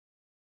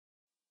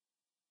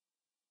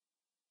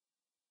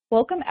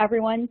Welcome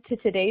everyone to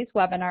today's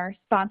webinar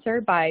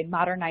sponsored by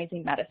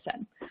Modernizing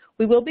Medicine.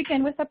 We will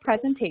begin with a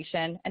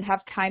presentation and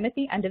have time at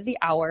the end of the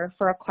hour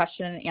for a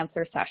question and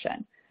answer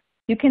session.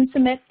 You can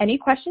submit any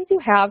questions you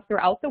have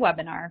throughout the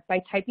webinar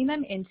by typing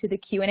them into the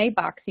Q&A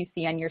box you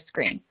see on your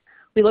screen.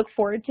 We look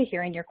forward to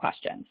hearing your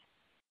questions.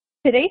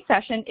 Today's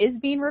session is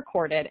being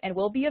recorded and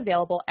will be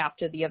available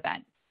after the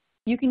event.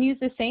 You can use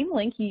the same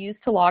link you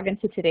used to log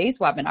into today's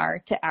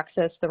webinar to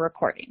access the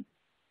recording.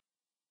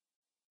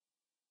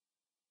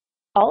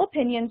 All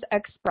opinions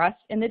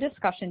expressed in the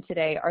discussion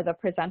today are the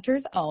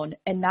presenter's own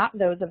and not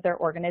those of their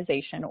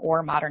organization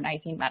or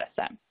Modernizing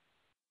Medicine.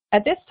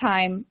 At this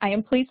time, I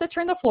am pleased to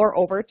turn the floor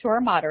over to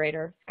our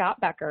moderator, Scott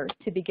Becker,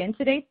 to begin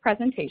today's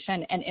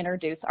presentation and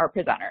introduce our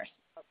presenters.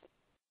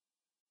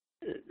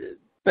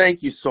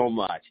 Thank you so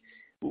much.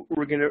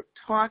 We're going to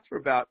talk for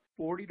about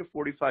 40 to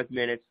 45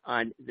 minutes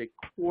on the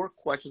core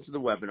questions of the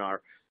webinar,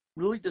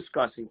 really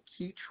discussing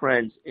key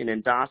trends in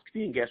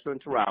endoscopy and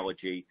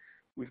gastroenterology.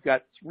 We've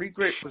got three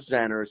great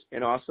presenters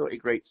and also a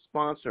great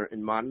sponsor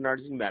in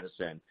Modernizing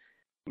Medicine.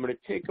 I'm going to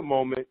take a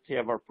moment to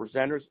have our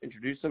presenters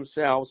introduce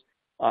themselves,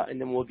 and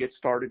then we'll get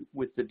started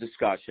with the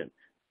discussion.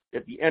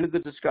 At the end of the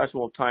discussion,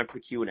 we'll have time for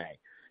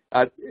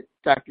Q&A.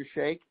 Dr.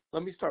 Sheikh,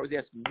 let me start with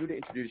asking you to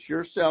introduce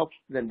yourself,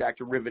 then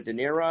Dr.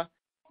 Rivadeneira,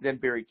 then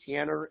Barry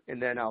Tanner,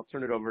 and then I'll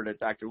turn it over to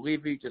Dr.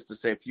 Levy just to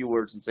say a few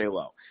words and say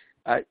hello.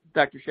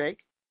 Dr. Sheikh?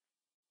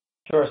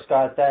 Sure,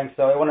 Scott, thanks.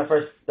 So I want to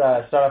first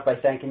start off by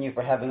thanking you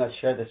for having us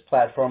share this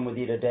platform with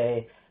you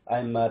today.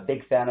 I'm a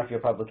big fan of your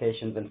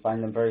publications and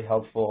find them very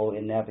helpful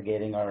in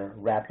navigating our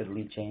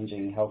rapidly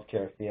changing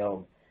healthcare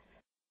field.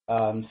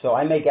 So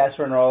I'm a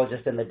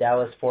gastroenterologist in the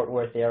Dallas-Fort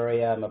Worth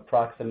area. I'm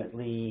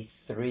approximately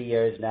 3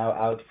 years now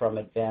out from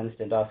advanced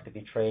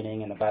endoscopy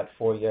training and about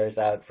 4 years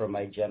out from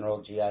my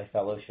general GI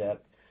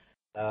fellowship.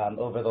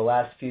 Over the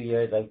last few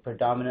years, I've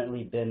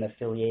predominantly been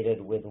affiliated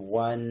with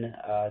one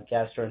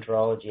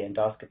gastroenterology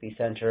endoscopy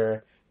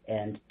center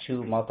and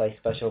 2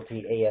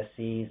 multi-specialty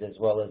ASCs, as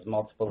well as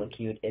multiple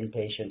acute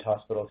inpatient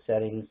hospital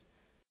settings.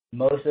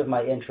 Most of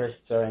my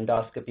interests are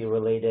endoscopy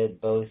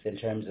related, both in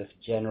terms of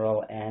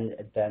general and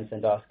advanced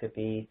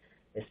endoscopy,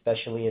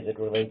 especially as it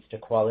relates to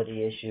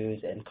quality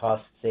issues and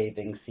cost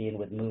savings seen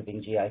with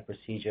moving GI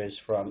procedures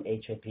from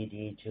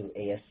HOPD to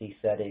ASC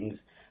settings,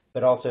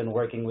 but also in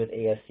working with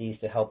ASCs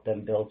to help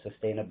them build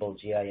sustainable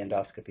GI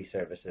endoscopy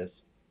services.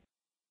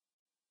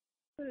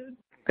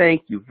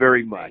 Thank you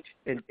very much.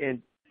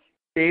 And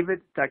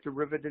David, Dr.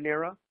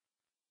 Rivadeneira?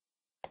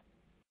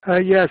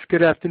 Yes,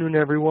 good afternoon,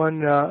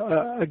 everyone.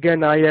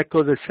 Again, I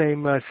echo the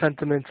same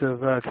sentiments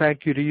of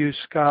thank you to you,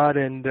 Scott,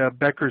 and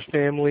Becker's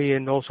family,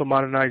 and also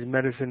Modernized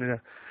Medicine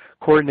to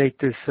coordinate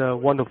this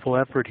wonderful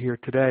effort here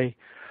today.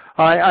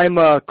 I'm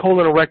a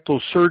colorectal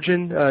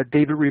surgeon,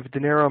 David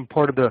Rivadeneira. I'm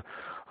part of the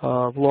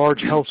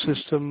large health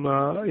system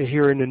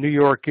here in the New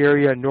York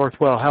area,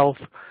 Northwell Health.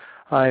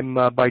 I'm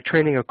by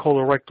training a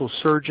colorectal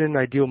surgeon.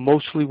 I deal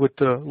mostly with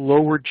the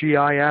lower GI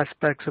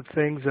aspects of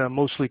things,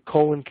 mostly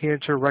colon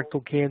cancer,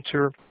 rectal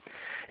cancer,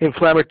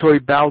 inflammatory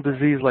bowel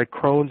disease like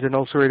Crohn's and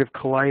ulcerative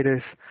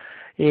colitis.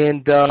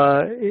 And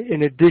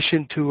in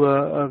addition to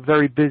a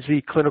very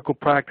busy clinical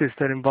practice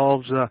that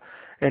involves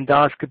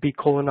endoscopy,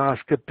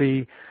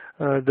 colonoscopy,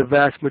 the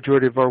vast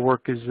majority of our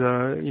work is,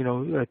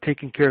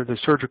 taking care of the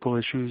surgical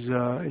issues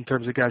in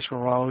terms of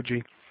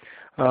gastroenterology.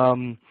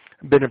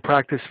 I've been in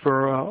practice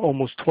for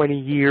almost 20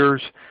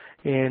 years,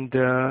 and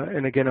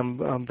again,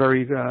 I'm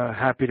very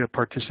happy to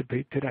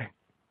participate today.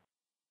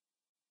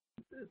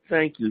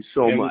 Thank you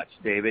so much,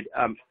 David.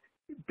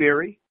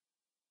 Barry?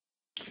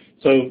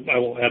 So I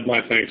will add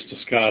my thanks to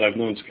Scott. I've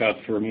known Scott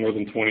for more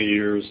than 20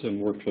 years and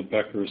worked with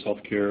Becker's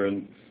Healthcare,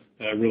 and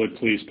I'm really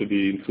pleased to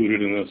be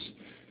included in this.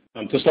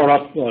 To start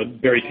off,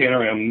 Barry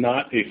Tanner, I am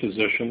not a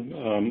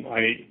physician.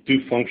 I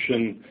do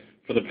function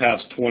for the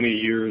past 20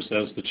 years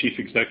as the Chief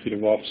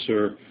Executive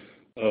Officer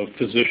of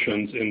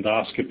Physicians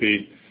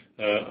Endoscopy.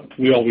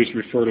 We always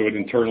refer to it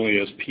internally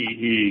as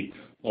PE,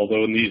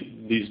 although in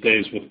these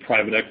days with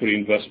private equity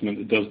investment,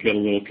 it does get a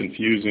little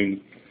confusing.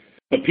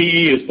 But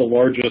PE is the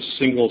largest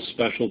single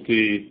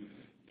specialty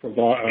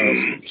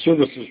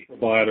services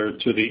provider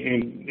to the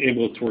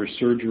ambulatory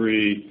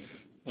surgery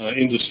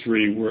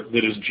industry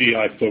that is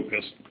GI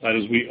focused. That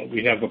is,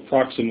 we have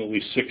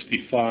approximately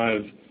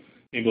 65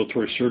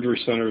 ambulatory surgery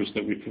centers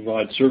that we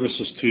provide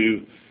services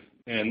to,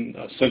 and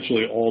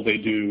essentially all they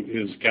do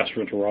is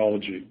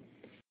gastroenterology.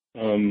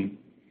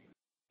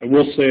 I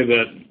will say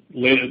that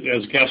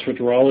as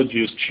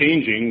gastroenterology is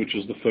changing, which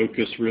is the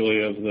focus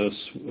really of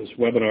this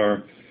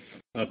webinar,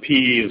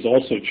 PE is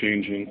also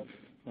changing.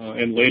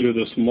 And later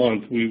this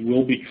month, we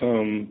will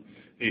become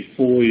a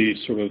fully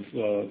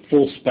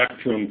full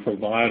spectrum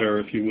provider,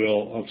 if you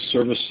will, of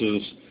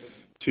services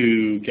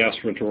to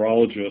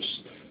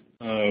gastroenterologists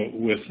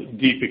with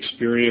deep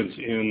experience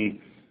in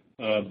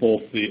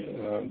both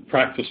the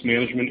practice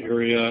management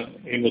area,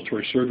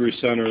 ambulatory surgery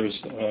centers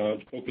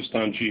focused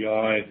on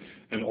GI,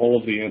 and all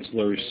of the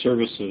ancillary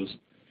services.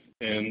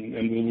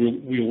 And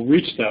we will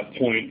reach that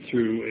point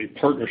through a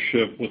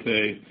partnership with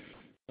a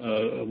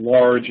a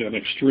large and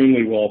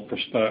extremely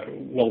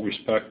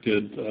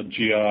well-respected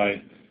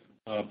GI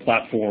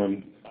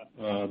platform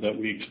that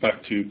we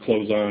expect to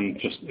close on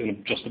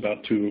in just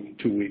about two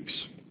weeks.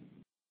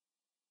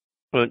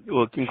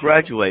 Well,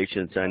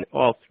 congratulations on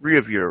all three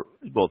of your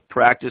both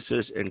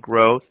practices and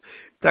growth.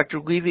 Dr.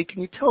 Levy,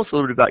 can you tell us a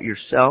little bit about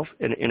yourself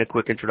and a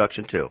quick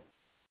introduction too?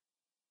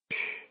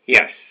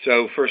 Yes.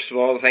 So first of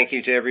all, thank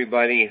you to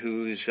everybody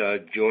who's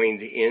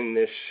joined in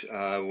this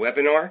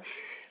webinar,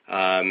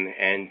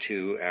 and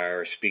to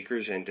our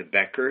speakers and to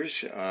Becker's.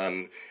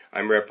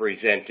 I'm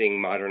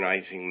representing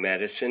Modernizing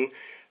Medicine,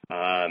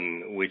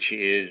 which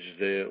is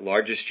the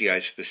largest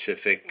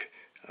GI-specific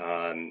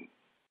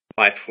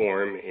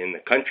platform in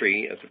the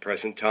country at the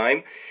present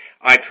time.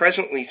 I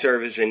presently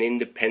serve as an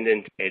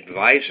independent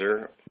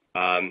advisor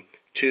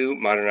to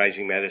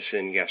Modernizing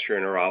Medicine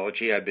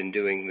Gastroenterology. I've been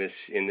doing this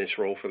in this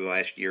role for the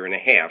last year and a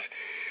half.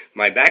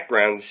 My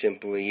background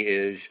simply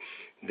is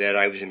that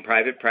I was in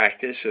private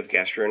practice of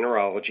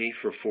gastroenterology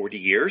for 40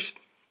 years.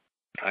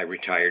 I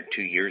retired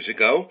 2 years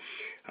ago.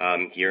 A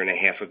year and a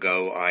half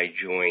ago, I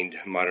joined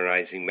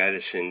Modernizing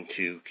Medicine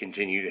to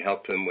continue to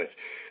help them with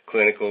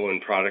clinical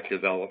and product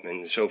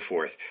development and so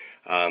forth.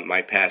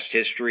 My past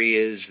history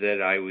is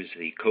that I was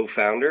the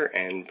co-founder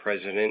and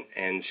president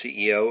and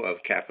CEO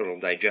of Capital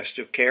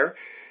Digestive Care,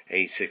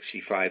 a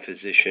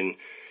 65-physician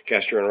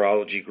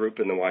gastroenterology group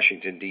in the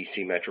Washington,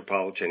 D.C.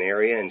 metropolitan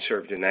area, and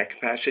served in that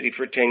capacity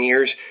for 10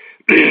 years.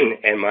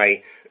 And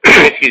my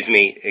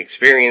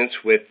experience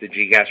with the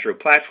G-Gastro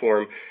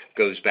platform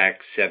goes back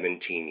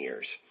 17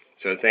 years.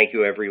 So thank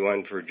you,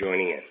 everyone, for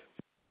joining in.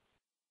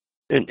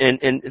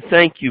 And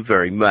thank you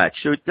very much.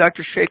 So,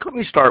 Dr. Sheikh, let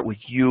me start with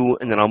you,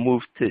 and then I'll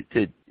move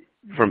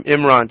from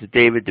Imran to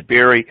David to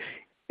Barry.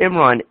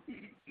 Imran,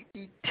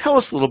 tell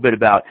us a little bit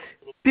about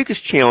the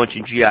biggest challenge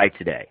in GI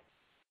today.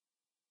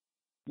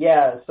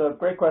 Yeah, so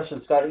great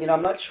question, Scott.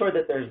 I'm not sure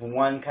that there's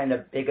one kind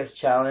of biggest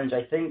challenge,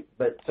 I think,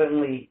 but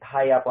certainly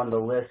high up on the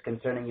list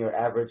concerning your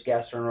average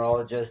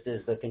gastroenterologist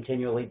is the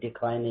continually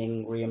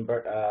declining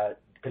reimbursements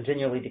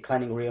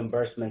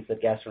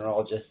that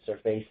gastroenterologists are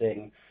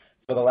facing.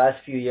 For the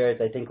last few years,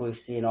 I think we've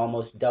seen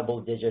almost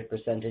double-digit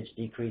percentage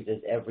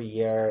decreases every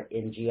year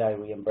in GI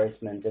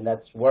reimbursement, and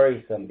that's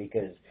worrisome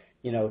because,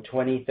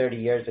 20, 30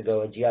 years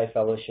ago, a GI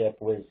fellowship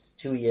was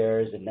 2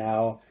 years, and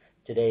now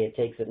today it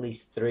takes at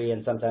least 3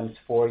 and sometimes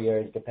 4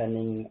 years,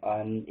 depending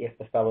on if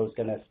the fellow is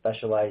going to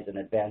specialize in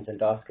advanced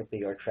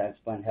endoscopy or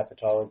transplant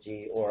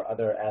hepatology or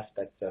other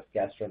aspects of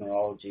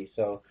gastroenterology.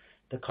 So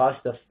the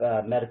cost of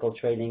medical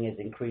training is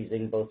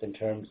increasing both in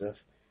terms of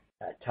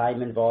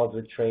time involved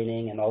with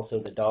training and also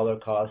the dollar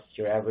costs.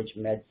 Your average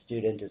med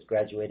student is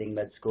graduating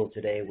med school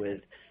today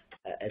with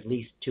at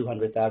least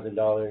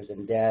 $200,000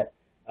 in debt,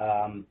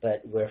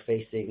 but we're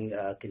facing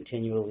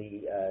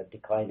continually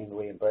declining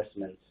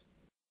reimbursements.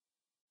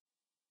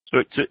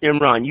 So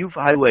Imran, you've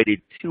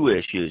highlighted two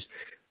issues,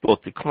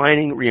 both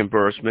declining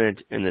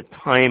reimbursement and the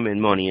time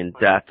and money and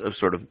debt of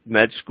sort of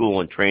med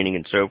school and training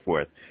and so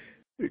forth.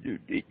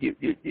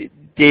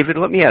 David,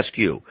 let me ask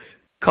you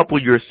a couple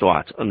of your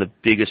thoughts on the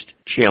biggest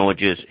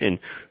challenges in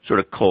sort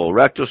of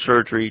colorectal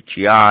surgery,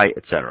 GI,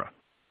 et cetera.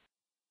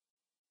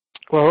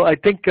 Well, I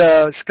think,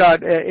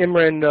 Scott,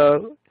 Imran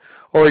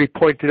already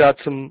pointed out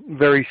some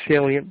very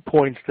salient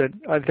points that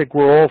I think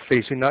we're all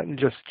facing, not in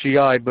just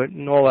GI, but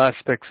in all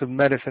aspects of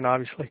medicine,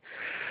 obviously.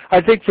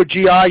 I think for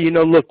GI,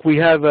 look,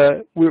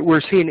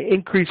 we're seeing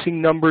increasing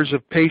numbers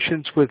of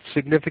patients with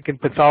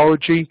significant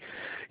pathology.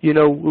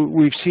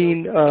 We've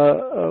seen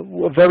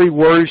a very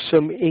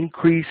worrisome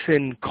increase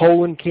in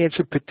colon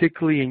cancer,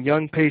 particularly in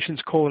young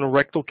patients,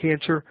 colorectal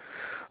cancer,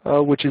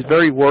 which is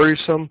very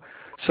worrisome.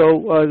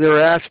 So there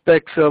are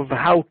aspects of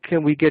how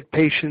can we get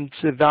patients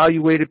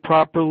evaluated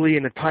properly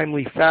in a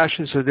timely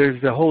fashion. So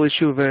there's the whole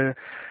issue of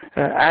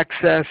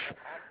access.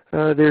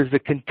 There's the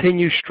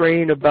continued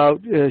strain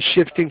about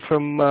shifting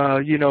from,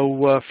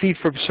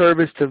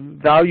 fee-for-service to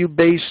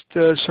value-based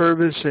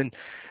service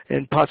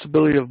and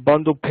possibility of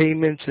bundle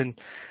payments.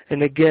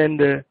 And again,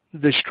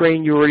 the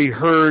strain you already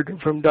heard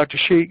from Dr.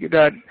 Sheikh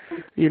that,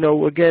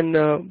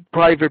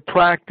 private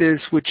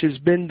practice, which has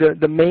been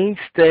the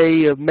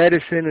mainstay of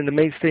medicine and the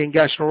mainstay in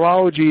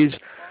gastroenterology, is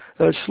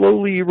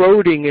slowly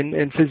eroding,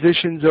 and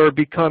physicians are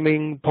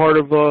becoming part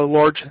of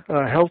large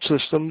health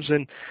systems,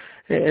 and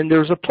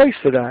there's a place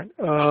for that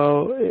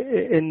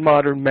in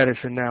modern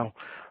medicine now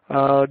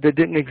that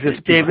didn't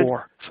exist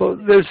before. So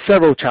there's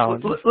several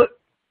challenges.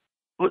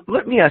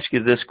 Let me ask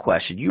you this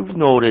question. You've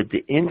noted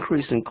the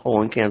increase in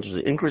colon cancers,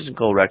 the increase in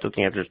colorectal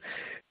cancers.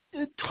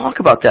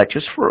 Talk about that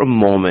just for a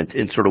moment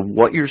and sort of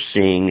what you're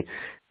seeing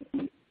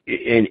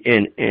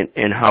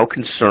and how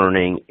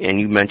concerning, and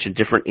you mentioned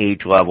different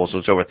age levels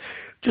and so forth.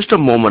 Just a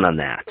moment on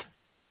that.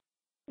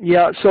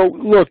 Yeah, so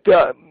look,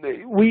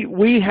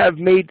 we have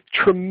made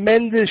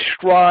tremendous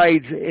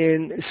strides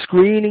in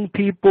screening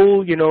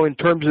people, in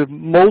terms of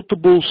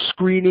multiple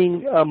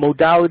screening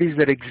modalities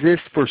that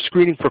exist for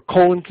screening for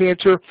colon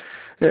cancer.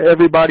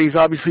 Everybody's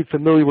obviously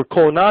familiar with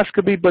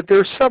colonoscopy, but there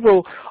are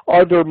several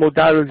other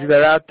modalities that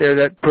are out there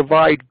that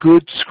provide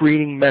good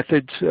screening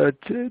methods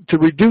to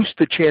reduce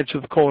the chance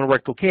of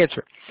colorectal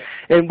cancer.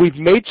 And we've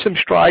made some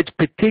strides,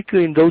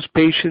 particularly in those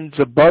patients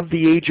above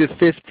the age of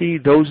 50,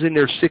 those in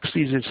their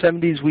 60s and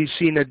 70s. We've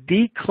seen a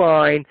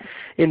decline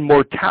in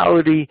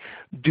mortality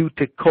due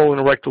to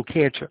colorectal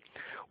cancer.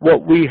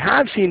 What we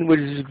have seen, which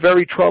is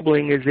very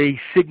troubling, is a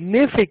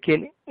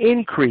significant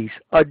increase,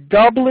 a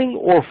doubling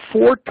or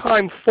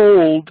 4-time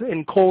fold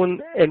in colon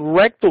and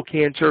rectal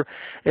cancer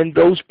in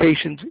those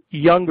patients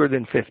younger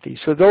than 50.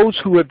 So those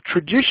who have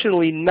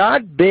traditionally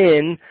not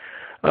been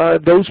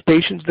those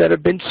patients that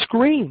have been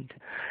screened.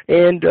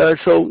 And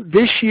so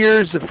this year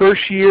is the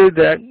first year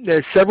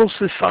that several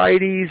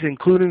societies,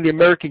 including the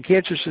American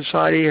Cancer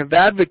Society, have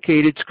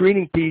advocated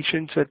screening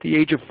patients at the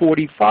age of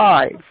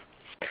 45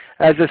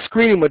 as a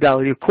screening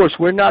modality. Of course,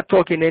 we're not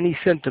talking any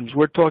symptoms.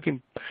 We're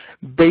talking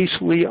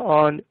basically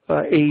on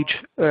age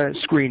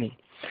screening.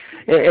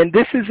 And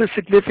this is a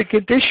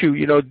significant issue,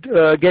 you know,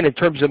 again, in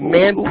terms of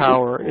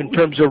manpower, in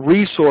terms of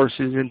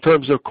resources, in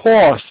terms of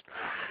cost.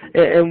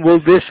 And will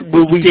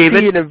we David,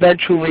 see it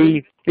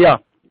eventually? Yeah.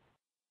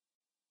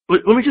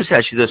 Let me just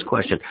ask you this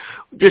question,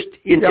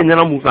 and then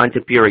I'll move on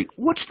to Barry.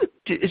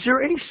 Is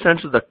there any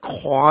sense of the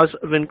cause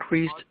of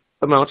increased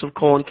amounts of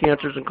colon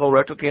cancers and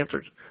colorectal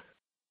cancers?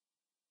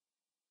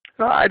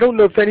 I don't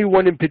know if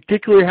anyone in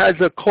particular has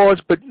a cause,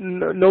 but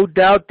no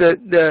doubt that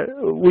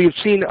we've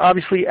seen,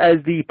 obviously, as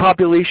the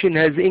population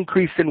has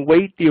increased in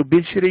weight, the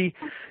obesity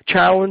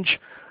challenge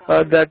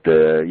that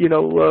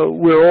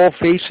we're all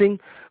facing.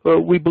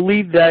 We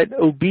believe that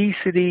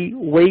obesity,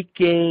 weight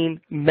gain,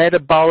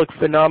 metabolic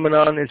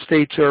phenomenon in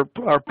states are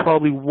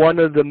probably one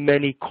of the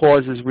many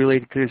causes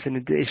related to this, in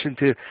addition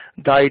to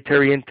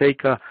dietary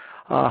intake, a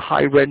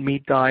high red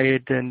meat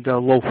diet, and a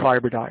low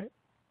fiber diet.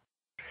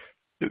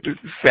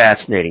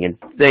 Fascinating, and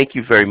thank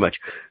you very much.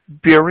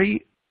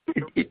 Barry,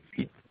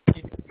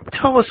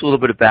 tell us a little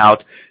bit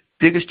about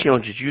biggest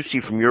challenges you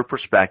see from your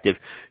perspective.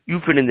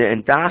 You've been in the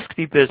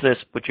endoscopy business,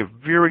 but you're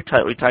very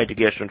tightly tied to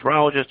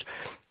gastroenterologists,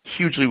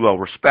 hugely well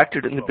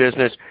respected in the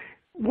business.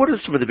 What are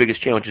some of the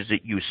biggest challenges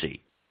that you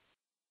see?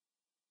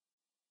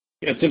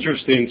 Yeah, it's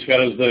interesting,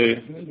 Scott, as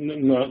the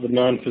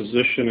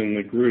non-physician in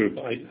the group,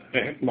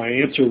 my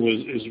answer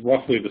is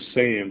roughly the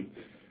same.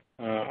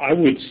 I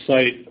would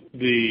cite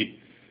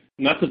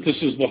not that this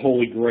is the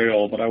holy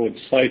grail, but I would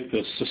cite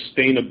the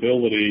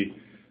sustainability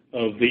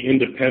of the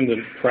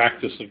independent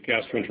practice of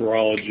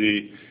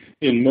gastroenterology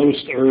in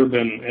most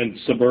urban and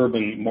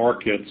suburban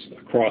markets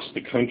across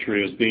the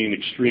country as being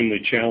extremely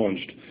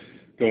challenged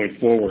going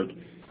forward.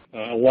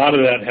 A lot of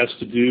that has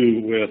to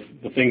do with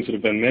the things that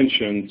have been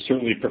mentioned.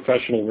 Certainly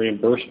professional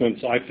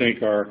reimbursements, I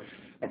think, are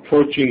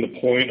approaching the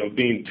point of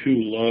being too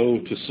low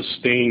to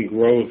sustain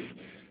growth,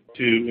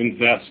 to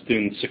invest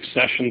in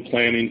succession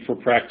planning for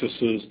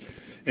practices,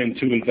 and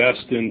to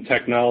invest in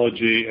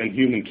technology and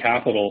human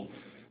capital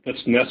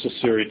that's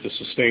necessary to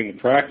sustain the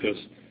practice.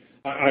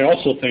 I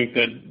also think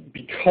that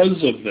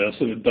because of this,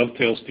 and it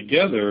dovetails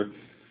together,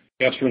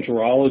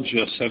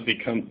 gastroenterologists have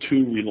become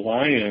too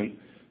reliant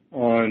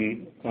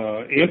on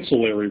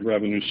ancillary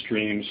revenue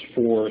streams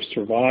for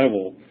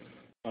survival.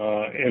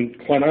 And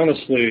quite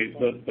honestly,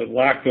 the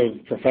lack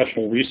of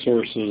professional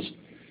resources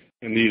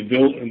and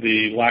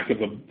the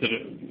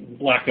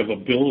lack of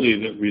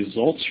ability that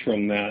results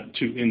from that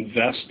to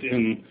invest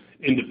in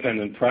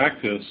independent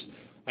practice,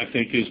 I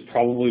think, is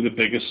probably the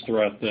biggest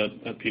threat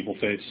that people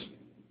face.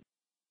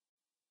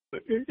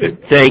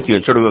 Thank you.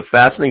 And sort of a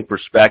fascinating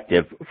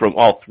perspective from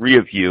all three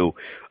of you.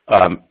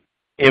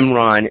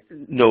 Imran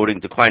noting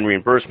decline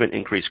reimbursement,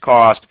 increased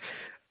cost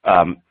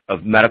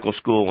of medical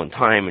school and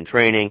time and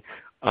training.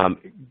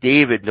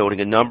 David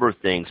noting a number of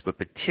things, but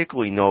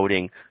particularly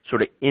noting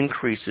sort of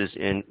increases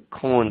in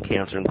colon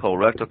cancer and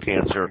colorectal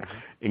cancer,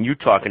 and you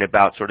talking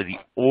about sort of the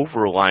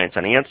over-reliance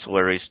on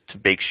ancillaries to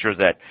make sure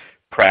that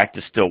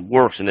practice still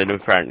works and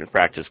that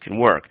practice can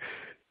work.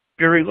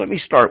 Barry, let me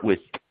start with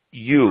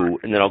you,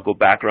 and then I'll go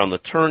back around the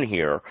turn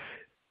here.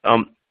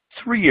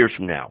 3 years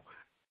from now,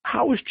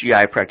 how is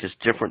GI practice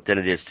different than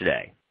it is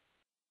today?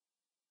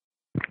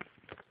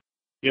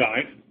 Yeah,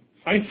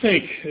 I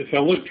think if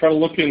I try to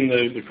look in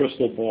the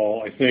crystal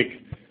ball, I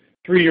think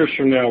 3 years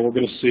from now we're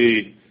going to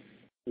see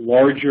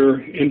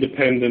larger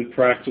independent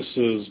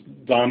practices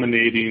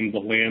dominating the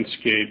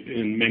landscape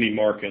in many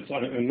markets.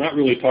 I'm not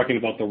really talking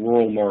about the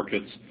rural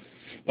markets,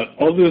 but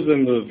other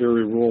than the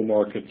very rural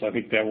markets, I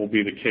think that will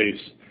be the case.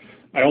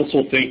 I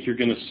also think you're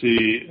going to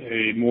see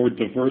a more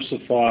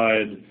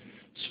diversified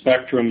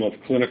spectrum of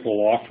clinical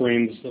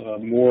offerings,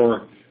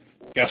 more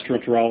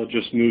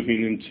gastroenterologists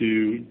moving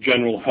into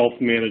general health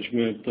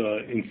management,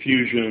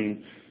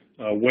 infusion,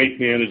 weight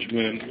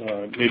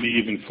management, maybe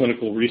even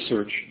clinical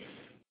research.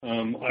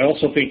 I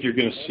also think you're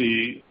going to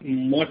see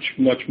much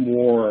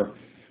more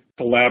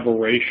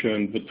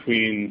collaboration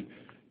between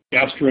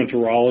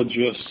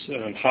gastroenterologists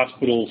and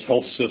hospitals,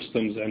 health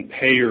systems, and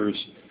payers,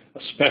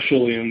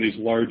 especially in these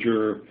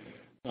larger,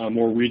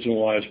 more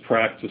regionalized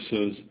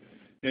practices.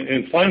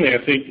 And finally,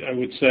 I think I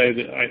would say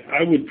that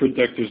I would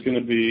predict there's going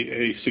to be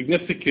a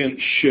significant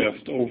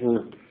shift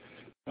over,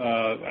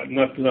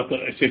 not that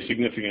I say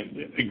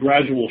significant, a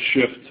gradual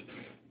shift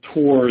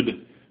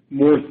toward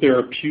more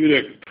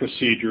therapeutic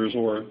procedures,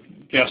 or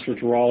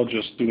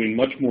gastroenterologists doing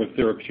much more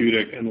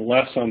therapeutic and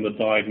less on the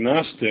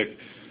diagnostic,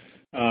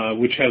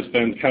 which has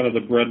been kind of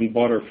the bread and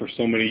butter for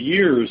so many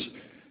years.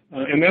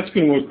 And that's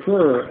going to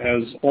occur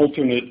as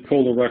alternate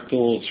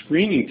colorectal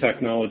screening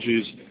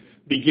technologies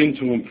begin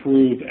to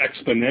improve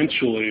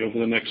exponentially over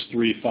the next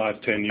 3,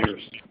 5, 10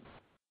 years.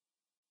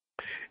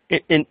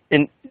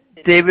 And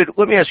David,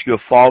 let me ask you a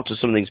follow-up to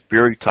some of the things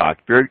Barry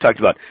talked. Barry talked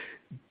about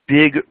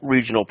big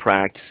regional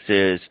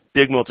practices,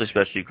 big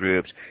multi-specialty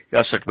groups. He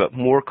also talked about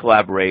more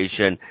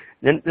collaboration.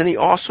 Then he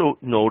also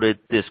noted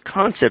this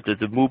concept of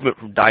the movement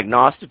from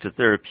diagnostic to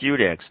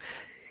therapeutics.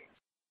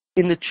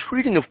 In the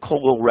treating of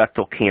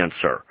colorectal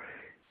cancer,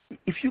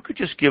 if you could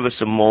just give us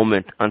a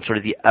moment on sort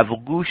of the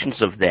evolutions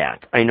of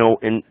that. I know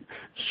in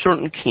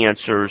certain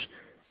cancers,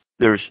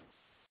 there's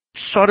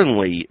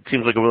suddenly, it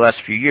seems like over the last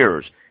few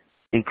years,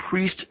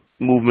 increased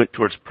movement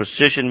towards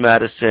precision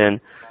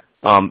medicine,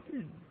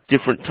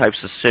 different types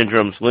of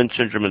syndromes, Lynch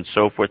syndrome and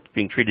so forth,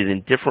 being treated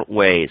in different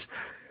ways.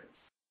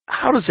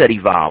 How does that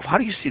evolve? How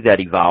do you see that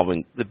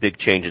evolving, the big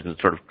changes in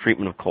sort of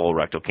treatment of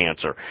colorectal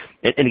cancer?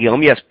 And again, let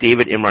me ask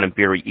David, Imran, and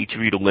Barry, each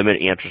of you to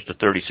limit answers to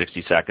 30,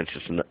 60 seconds,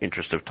 just in the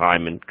interest of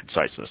time and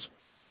conciseness.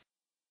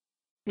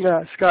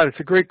 Yeah, Scott, it's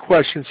a great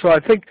question. So I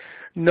think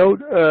no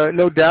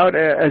doubt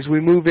as we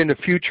move in the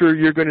future,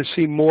 you're going to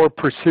see more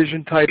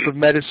precision type of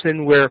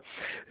medicine where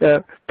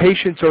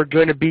patients are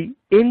going to be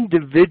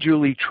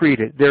individually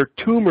treated. Their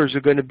tumors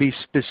are going to be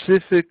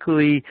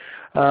specifically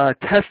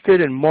tested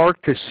and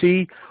marked to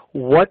see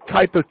what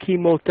type of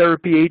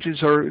chemotherapy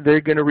agents are they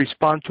going to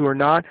respond to or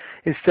not.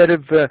 Instead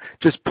of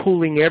just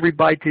pulling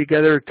everybody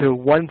together to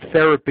one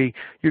therapy,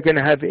 you're going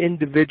to have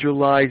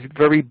individualized,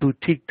 very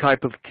boutique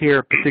type of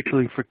care,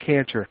 particularly for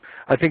cancer.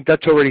 I think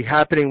that's already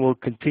happening, will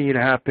continue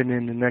to happen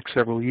in the next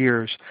several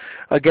years.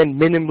 Again,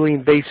 minimally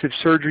invasive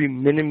surgery,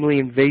 minimally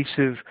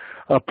invasive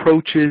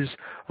approaches,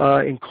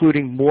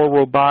 including more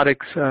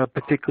robotics,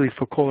 particularly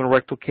for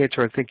colorectal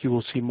cancer. I think you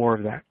will see more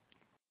of that.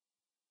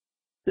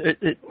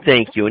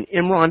 Thank you. And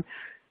Imran,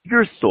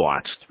 your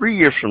thoughts, 3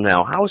 years from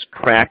now, how is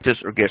practice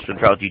or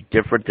gastroenterology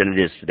different than it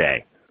is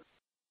today?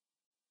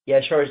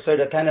 Yeah, sure. So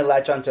to kind of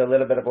latch onto a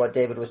little bit of what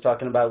David was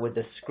talking about with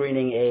the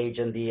screening age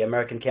and the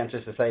American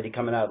Cancer Society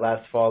coming out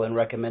last fall and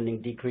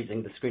recommending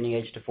decreasing the screening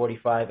age to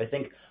 45, I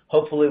think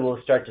hopefully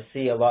we'll start to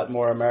see a lot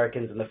more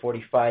Americans in the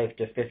 45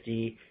 to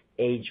 50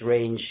 age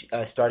range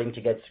starting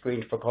to get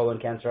screened for colon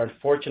cancer.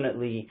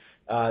 Unfortunately,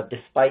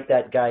 despite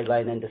that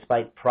guideline and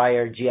despite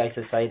prior GI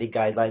Society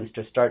guidelines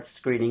to start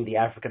screening the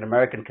African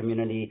American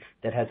community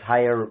that has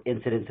higher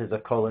incidences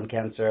of colon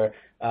cancer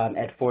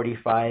at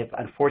 45,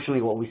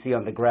 unfortunately what we see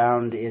on the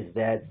ground is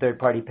that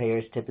third-party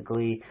payers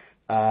typically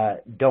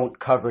don't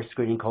cover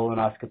screening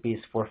colonoscopies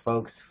for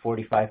folks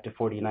 45 to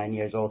 49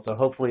 years old. So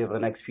hopefully over the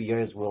next few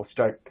years we'll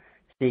start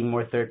seeing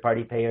more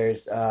third-party payers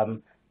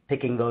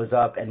picking those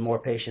up and more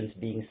patients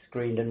being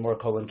screened and more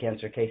colon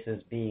cancer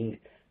cases being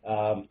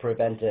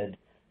prevented.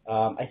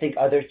 I think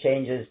other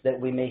changes that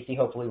we may see,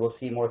 hopefully we'll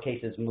see more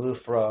cases move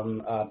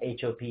from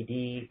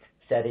HOPD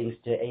settings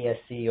to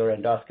ASC or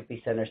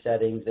endoscopy center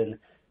settings, and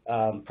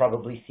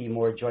probably see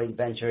more joint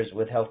ventures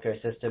with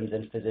healthcare systems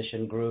and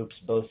physician groups,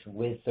 both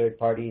with third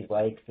parties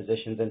like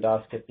Physicians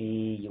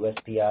Endoscopy,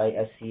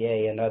 USPI,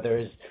 SCA, and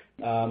others,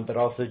 but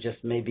also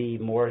just maybe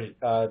more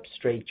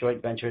straight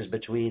joint ventures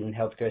between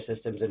healthcare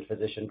systems and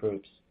physician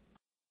groups.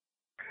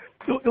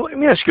 Let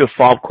me ask you a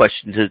follow-up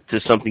question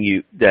to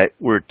something that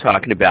we're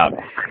talking about.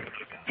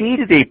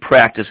 Day-to-day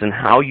practice and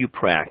how you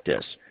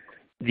practice.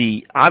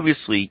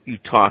 Obviously, you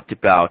talked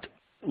about,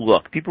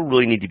 look, people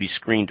really need to be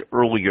screened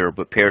earlier,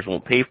 but payers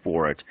won't pay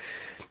for it.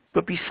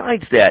 But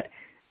besides that,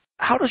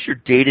 how does your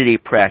day-to-day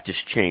practice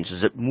change?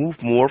 Does it move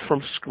more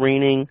from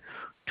screening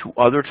to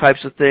other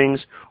types of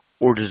things,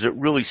 or does it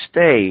really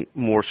stay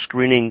more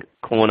screening,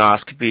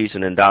 colonoscopies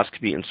and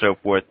endoscopy and so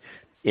forth,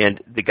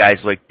 and the guys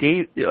like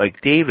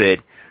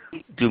David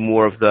do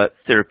more of the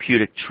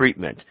therapeutic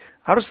treatment?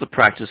 How does the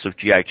practice of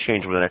GI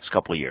change over the next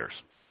couple of years?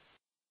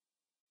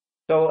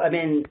 So, I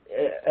mean,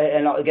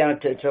 and again,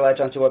 to latch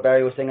on to what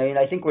Barry was saying, I mean,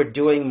 I think we're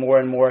doing more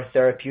and more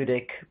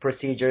therapeutic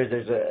procedures.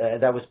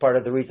 That was part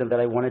of the reason that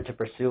I wanted to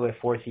pursue a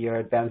fourth-year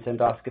advanced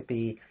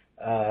endoscopy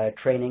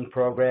training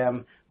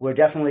program. We're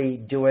definitely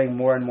doing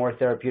more and more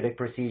therapeutic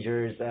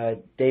procedures.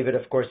 David,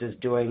 of course, is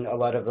doing a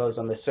lot of those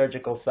on the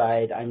surgical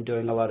side. I'm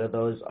doing a lot of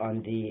those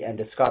on the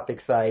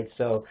endoscopic side.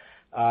 So,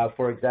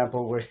 for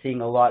example, we're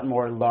seeing a lot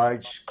more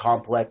large,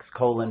 complex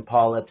colon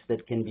polyps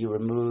that can be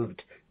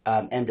removed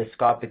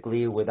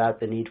endoscopically without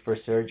the need for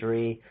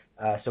surgery.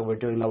 So we're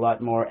doing a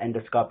lot more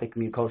endoscopic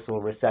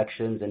mucosal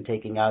resections and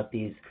taking out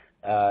these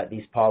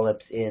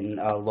polyps in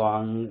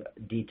long,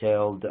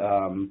 detailed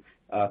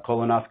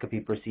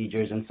colonoscopy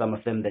procedures, and some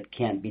of them that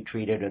can't be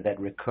treated or that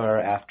recur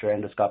after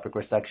endoscopic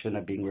resection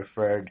are being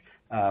referred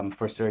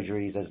for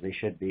surgeries as they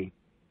should be.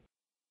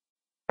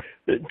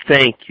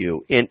 Thank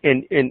you. And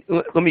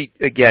let me,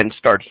 again,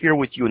 start here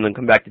with you and then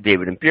come back to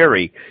David and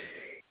Barry.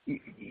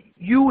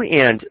 You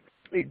and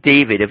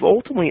David have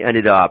ultimately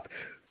ended up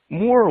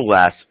more or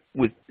less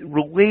with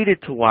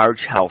related to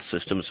large health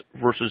systems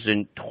versus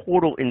in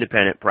total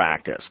independent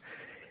practice.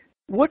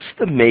 What's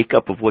the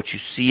makeup of what you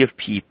see of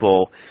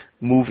people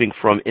moving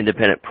from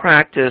independent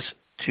practice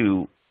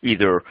to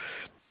either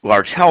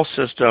large health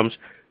systems?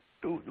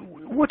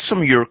 What's some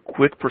of your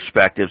quick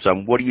perspectives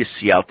on what do you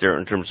see out there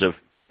in terms of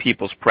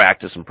people's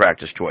practice and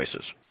practice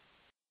choices?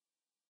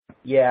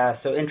 Yeah,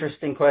 so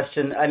interesting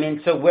question. I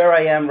mean, so where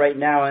I am right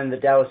now in the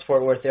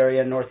Dallas-Fort Worth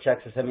area, North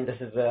Texas, I mean,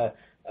 this is a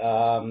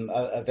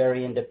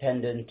very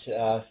independent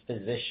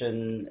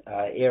physician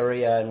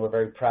area, and we're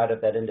very proud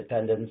of that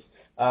independence.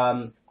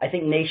 I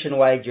think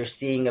nationwide you're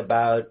seeing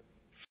about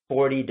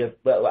 40 to,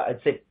 well,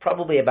 I'd say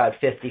probably about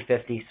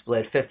 50-50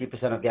 split.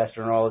 50% of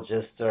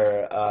gastroenterologists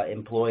are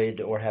employed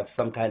or have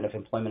some kind of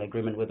employment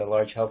agreement with a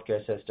large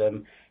healthcare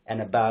system,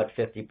 and about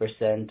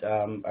 50%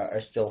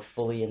 are still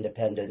fully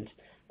independent.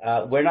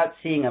 We're not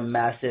seeing a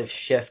massive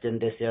shift in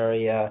this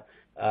area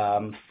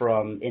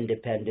from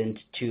independent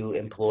to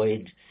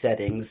employed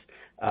settings.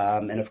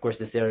 And of course,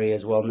 this area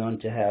is well known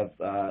to have,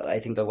 I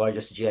think, the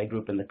largest GI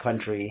group in the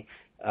country.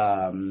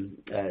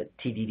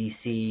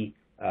 TDDC,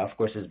 of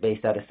course, is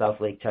based out of South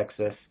Lake,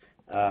 Texas.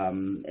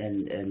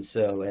 And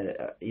so,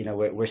 you know,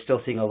 we're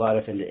still seeing a lot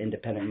of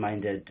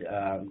independent-minded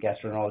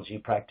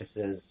gastroenterology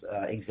practices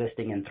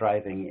existing and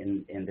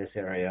thriving in this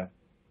area.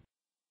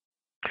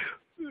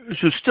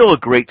 So still a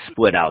great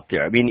split out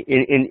there. I mean,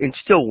 and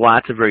still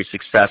lots of very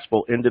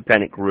successful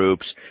independent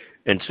groups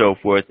and so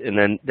forth,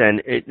 and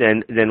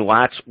then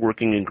lots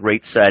working in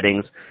great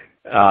settings,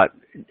 as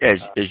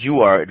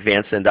you are,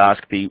 advanced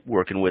endoscopy,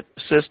 working with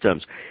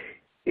systems.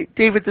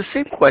 David, the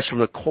same question from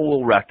the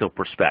colorectal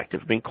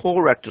perspective. I mean,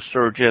 colorectal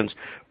surgeons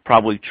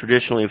probably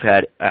traditionally have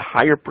had a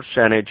higher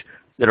percentage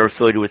that are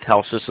affiliated with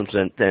health systems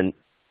than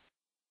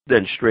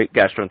straight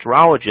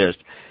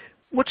gastroenterologists.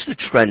 What's the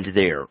trend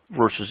there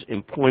versus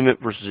employment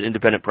versus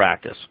independent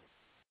practice?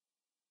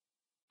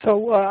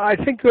 So I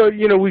think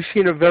you know, we've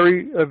seen a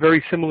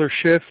very similar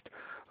shift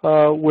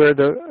where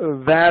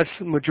the vast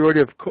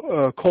majority of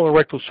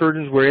colorectal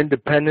surgeons were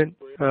independent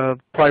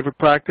private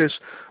practice.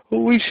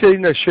 We've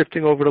seen a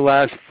shifting over the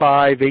last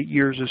 5-8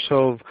 years or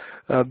so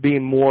of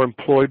being more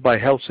employed by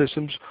health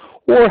systems,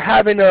 or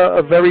having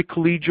a very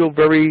collegial,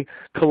 very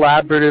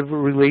collaborative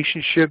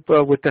relationship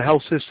with the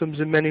health systems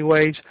in many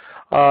ways.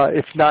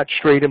 If not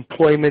straight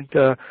employment,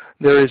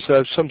 there is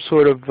some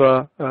sort of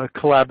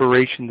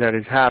collaboration that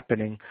is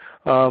happening.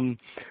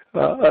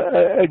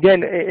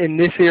 Again, in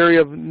this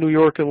area of New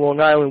York and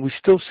Long Island, we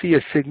still see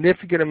a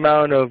significant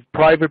amount of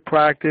private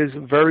practice,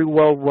 very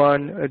well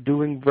run,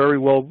 doing very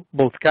well,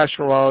 both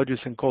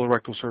gastroenterologists and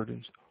colorectal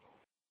surgeons.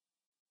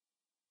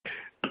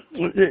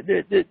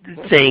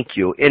 Thank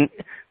you. And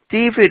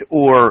David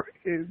or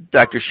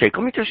Dr. Sheikh,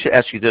 let me just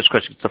ask you this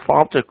question. It's a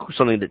follow-up to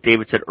something that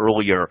David said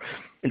earlier.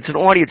 It's an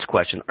audience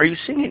question. Are you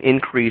seeing an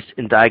increase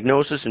in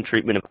diagnosis and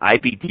treatment of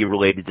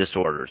IBD-related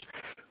disorders,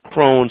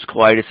 Crohn's,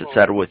 colitis, et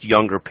cetera, with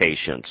younger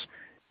patients?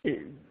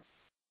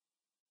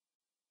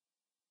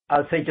 I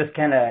would say, just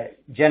kind of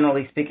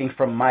generally speaking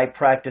from my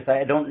practice,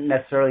 I don't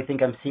necessarily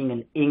think I'm seeing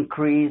an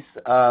increase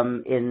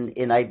in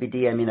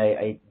IBD. I mean,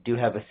 I do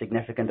have a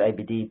significant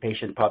IBD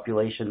patient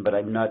population, but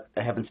I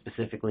haven't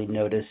specifically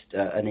noticed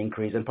an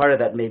increase. And part of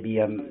that may be,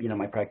 you know,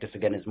 my practice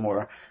again is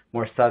more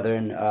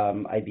southern.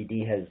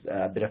 IBD has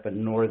a bit of a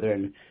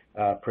northern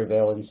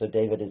prevalence. So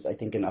David is, I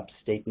think, in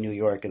upstate New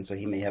York, and so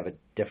he may have a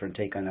different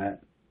take on that.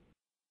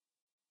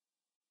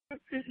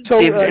 So,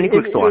 David, any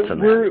quick thoughts on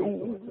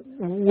that?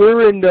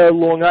 We're in the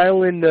Long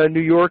Island, New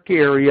York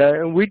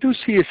area, and we do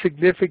see a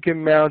significant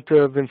amount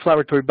of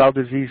inflammatory bowel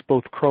disease,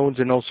 both Crohn's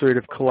and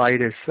ulcerative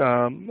colitis,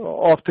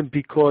 often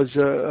because,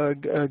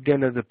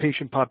 again, of the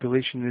patient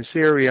population in this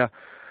area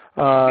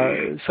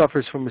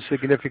suffers from a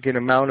significant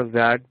amount of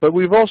that. But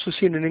we've also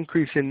seen an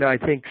increase in, I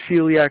think,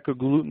 celiac or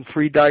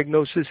gluten-free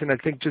diagnosis, and I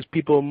think just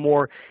people are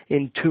more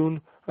in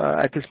tune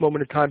at this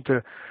moment in time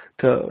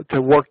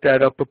to work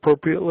that up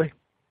appropriately.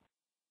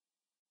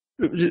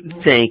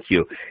 Thank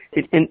you.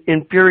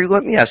 And Barry,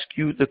 let me ask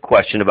you the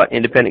question about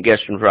independent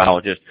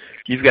gastroenterologists.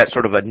 You've got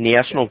sort of a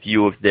national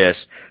view of this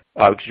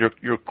because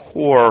your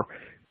core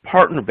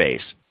partner base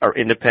are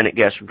independent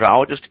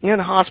gastroenterologists and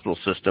hospital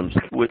systems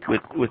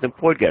with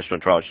employed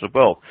gastroenterologists, so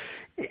both.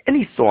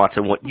 Any thoughts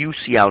on what you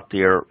see out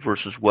there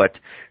versus what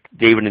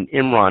David and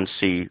Imran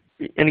see?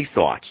 Any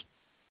thoughts?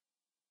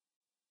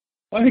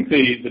 I think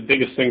the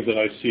biggest things that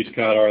I see,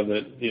 Scott, are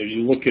that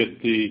you look at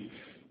the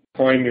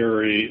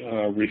primary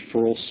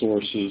referral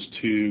sources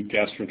to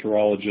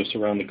gastroenterologists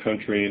around the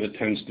country, and it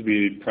tends to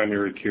be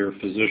primary care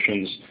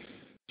physicians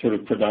sort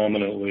of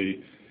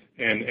predominantly.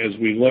 And as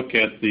we look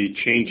at the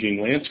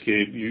changing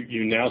landscape,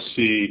 you now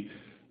see,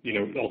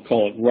 I'll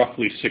call it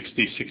roughly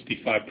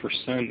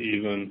 60-65%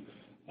 even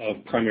of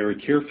primary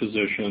care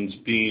physicians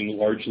being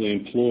largely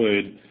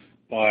employed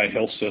by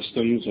health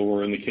systems,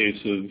 or in the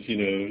case of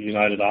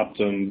United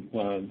Optum,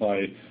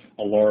 by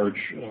a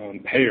large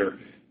payer.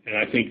 And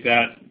I think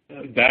that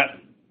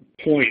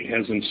point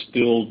has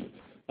instilled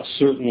a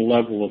certain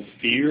level of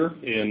fear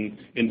in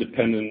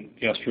independent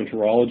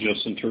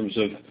gastroenterologists in terms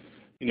of,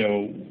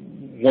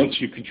 once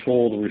you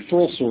control the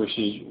referral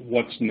sources,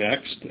 what's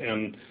next?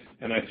 And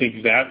I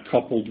think that,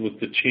 coupled with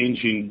the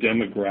changing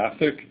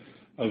demographic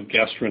of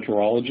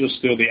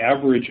gastroenterologists, the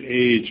average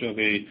age of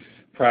a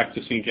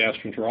practicing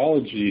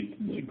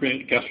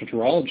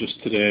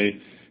gastroenterologist today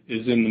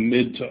is in the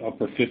mid to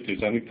upper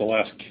 50s. I think the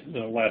last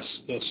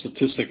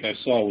statistic I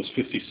saw was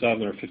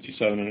 57 or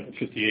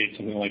 58,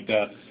 something like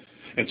that.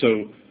 And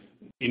so,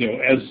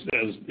 as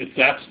if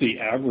that's the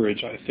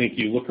average, I think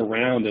you look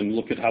around and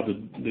look at how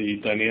the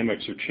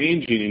dynamics are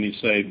changing, and you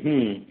say,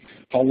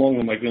 how long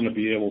am I going to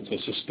be able to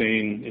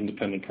sustain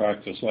independent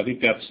practice? So I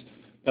think that's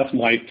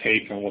my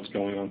take on what's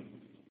going on.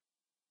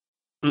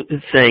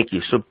 Thank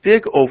you. So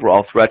big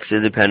overall threats to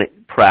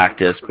independent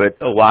practice, but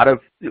a lot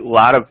of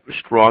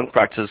strong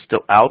practices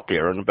still out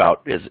there, and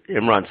about, as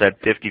Imran said,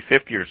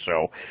 50-50 or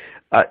so.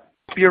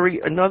 Barry,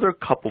 another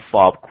couple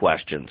follow-up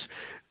questions.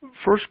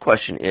 First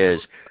question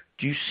is,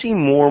 do you see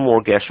more and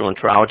more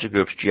gastroenterology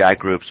groups, GI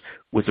groups,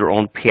 with their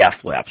own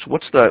path labs?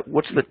 What's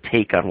the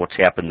take on what's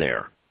happened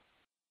there?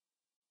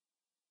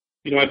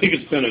 I think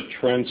it's been a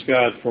trend,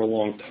 Scott, for a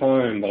long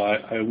time, but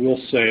I will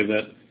say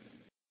that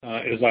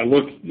as I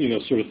look,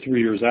 sort of 3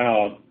 years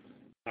out,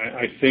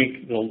 I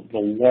think the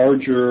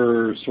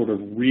larger sort of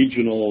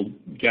regional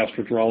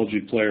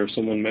gastroenterology players,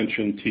 someone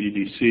mentioned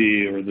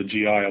TDDC or the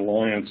GI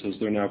Alliance, as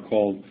they're now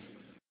called,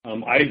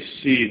 I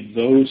see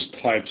those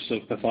types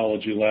of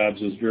pathology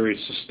labs as very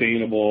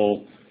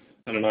sustainable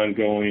in an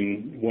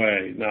ongoing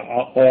way.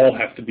 Now, all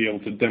have to be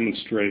able to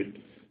demonstrate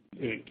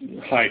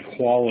high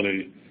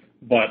quality,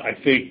 but I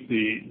think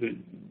the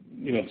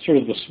sort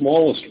of the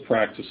smallest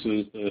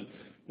practices, the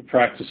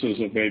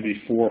practices of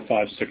maybe 4,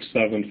 5, 6,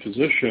 7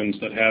 physicians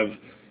that have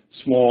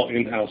small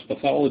in-house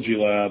pathology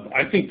lab,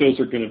 I think those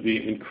are going to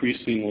be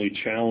increasingly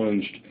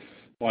challenged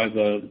by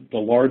the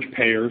large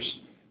payers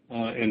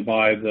and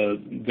by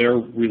their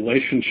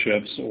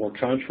relationships or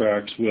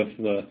contracts with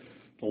the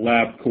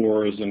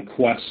LabCorps and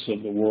Quests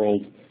of the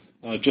world,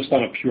 just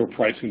on a pure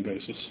pricing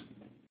basis.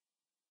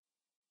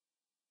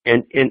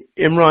 And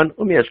Imran,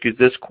 let me ask you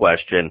this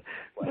question.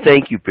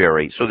 Thank you,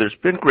 Barry. So there's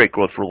been great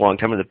growth for a long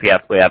time in the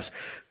path labs,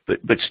 but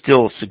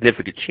still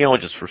significant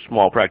challenges for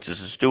small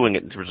practices doing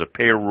it in terms of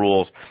payer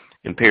rules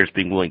and payers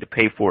being willing to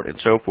pay for it and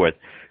so forth.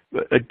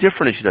 A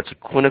different issue that's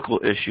a clinical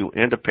issue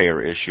and a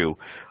payer issue.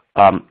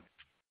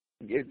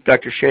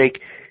 Dr. Sheikh,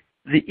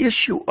 the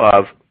issue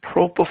of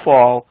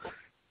propofol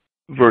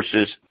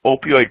versus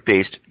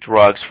opioid-based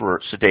drugs for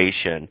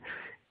sedation.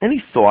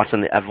 Any thoughts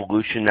on the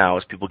evolution now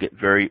as people get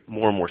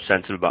more and more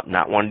sensitive about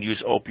not wanting to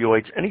use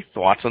opioids? Any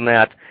thoughts on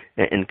that,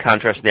 and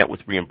contrasting that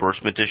with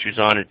reimbursement issues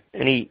on it?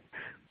 Any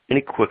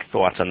quick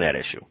thoughts on that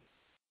issue?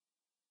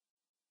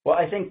 Well,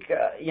 I think,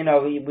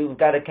 we've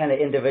got to kind of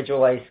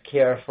individualize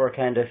care for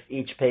kind of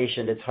each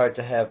patient. It's hard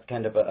to have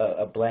kind of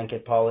a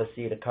blanket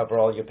policy to cover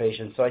all your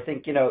patients. So I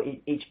think,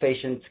 each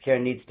patient's care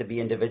needs to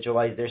be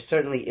individualized. There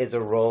certainly is a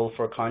role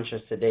for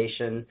conscious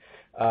sedation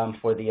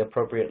for the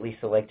appropriately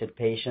selected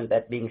patient.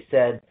 That being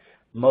said,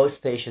 most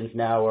patients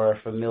now are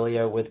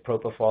familiar with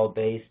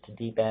propofol-based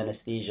deep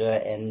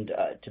anesthesia and,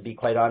 to be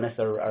quite honest,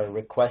 are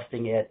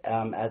requesting it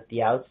at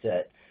the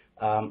outset.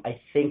 I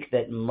think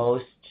that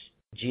most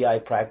GI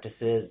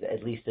practices,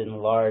 at least in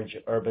large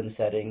urban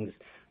settings,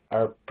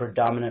 are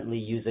predominantly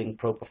using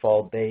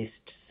propofol-based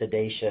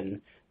sedation,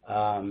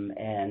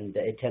 and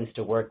it tends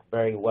to work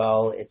very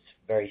well. It's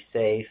very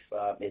safe.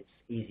 It's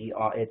easy.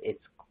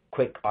 It's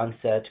quick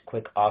onset,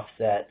 quick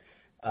offset,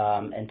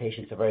 and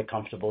patients are very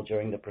comfortable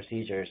during the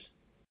procedures.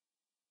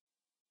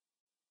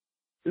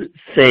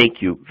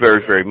 Thank you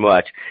very, very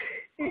much.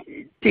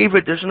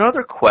 David, there's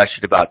another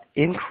question about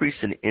increase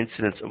in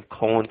incidence of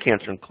colon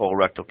cancer and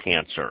colorectal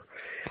cancer.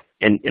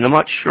 And I'm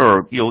not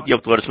sure, you'll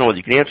have to let us know whether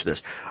you can answer this.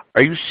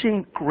 Are you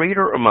seeing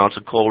greater amounts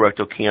of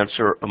colorectal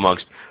cancer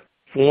amongst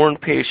foreign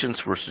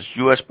patients versus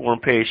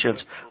U.S.-born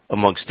patients,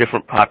 amongst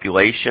different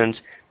populations?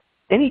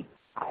 Any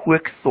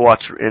quick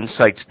thoughts or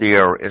insights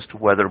there as to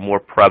whether more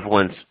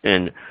prevalence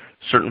in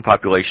certain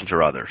populations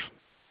or others?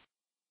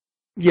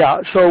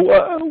 Yeah,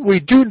 so we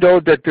do know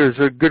that there's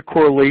a good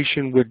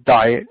correlation with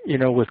diet,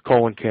 with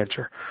colon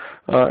cancer,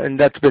 and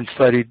that's been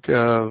studied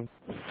for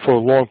a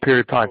long period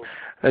of time.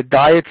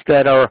 Diets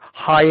that are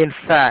high in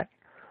fat,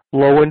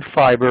 low in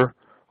fiber,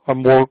 are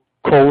more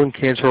colon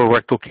cancer or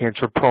rectal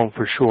cancer prone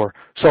for sure.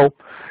 So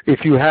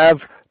if you have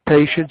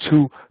patients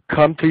who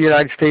come to the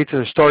United States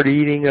and start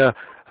eating a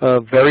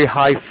very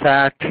high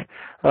fat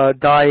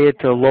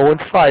diet, low in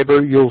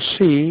fiber, you'll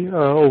see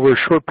over a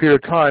short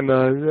period of time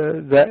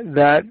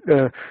that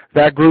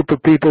group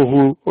of people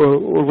who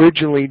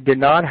originally did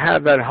not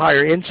have that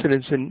higher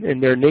incidence in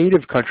their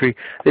native country,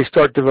 they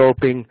start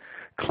developing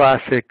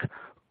classic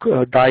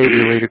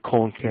diet-related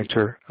colon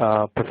cancer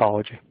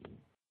pathology.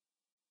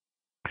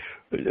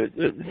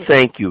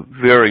 Thank you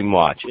very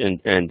much,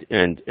 and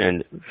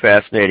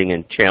fascinating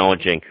and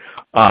challenging.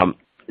 Let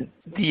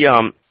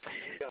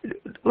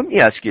me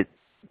ask you,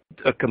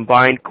 a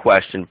combined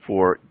question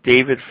for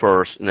David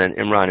first, and then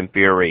Imran and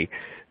Barry.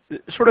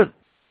 Sort of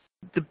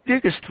the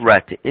biggest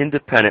threat to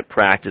independent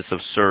practice of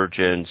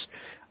surgeons.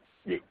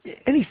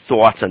 Any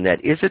thoughts on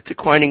that? Is it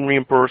declining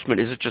reimbursement?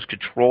 Is it just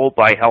controlled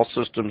by health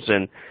systems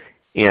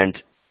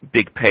and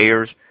big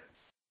payers?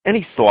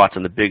 Any thoughts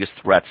on the biggest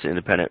threats to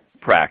independent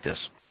practice?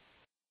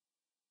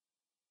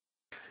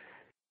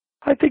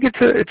 I think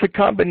it's a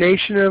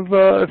combination of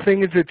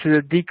things. It's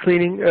a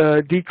declining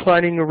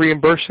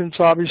reimbursements.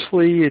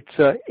 Obviously,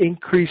 it's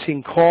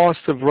increasing cost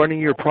of running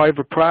your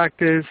private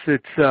practice.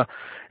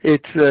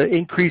 It's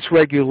increased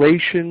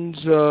regulations,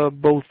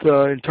 both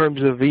in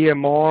terms of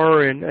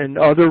EMR and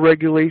other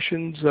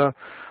regulations.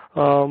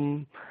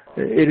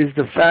 It is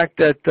the fact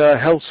that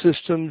health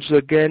systems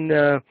again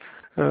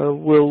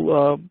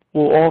will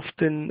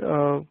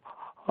often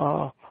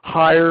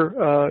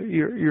hire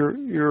your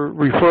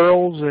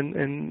referrals,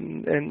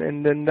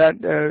 and then that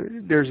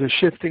there's a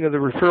shifting of the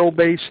referral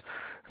base.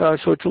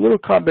 So it's a little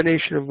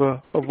combination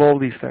of all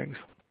these things.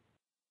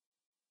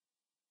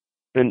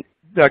 And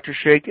Dr.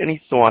 Sheikh,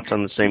 any thoughts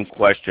on the same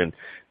question?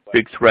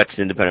 Big threats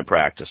to independent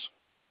practice.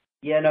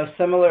 Yeah, no,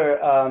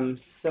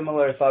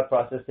 similar thought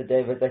process to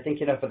David's. I think,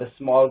 for the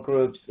small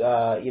groups,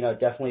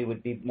 definitely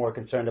would be more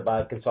concerned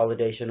about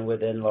consolidation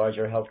within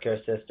larger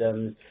healthcare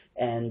systems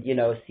and,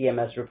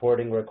 CMS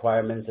reporting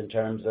requirements in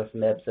terms of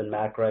MIPS and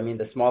macro. I mean,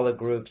 the smaller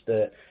groups,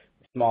 the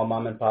small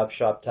mom and pop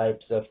shop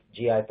types of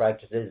GI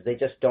practices, they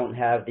just don't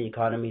have the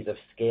economies of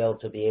scale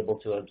to be able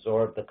to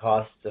absorb the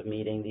costs of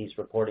meeting these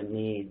reporting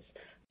needs.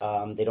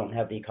 They don't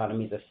have the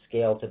economies of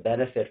scale to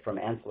benefit from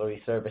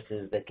ancillary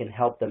services that can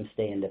help them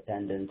stay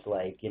independent,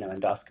 like,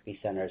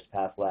 endoscopy centers,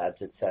 path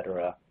labs,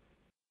 etc.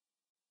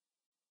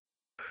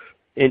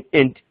 And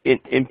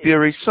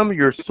Barry, some of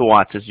your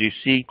thoughts as you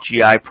see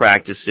GI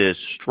practices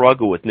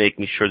struggle with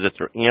making sure that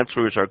their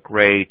answers are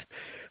great,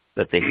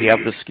 that they have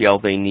the scale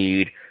they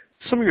need.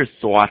 Some of your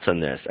thoughts on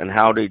this and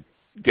how do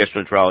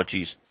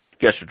gastroenterology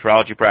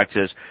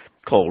practices,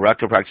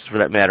 colorectal practices for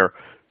that matter,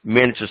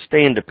 manage to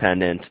stay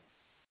independent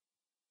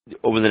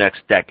over the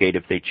next decade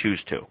if they choose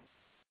to?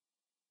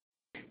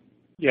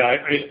 Yeah,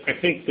 I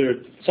think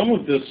some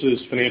of this is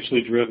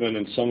financially driven,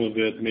 and some of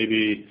it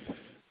maybe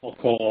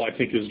I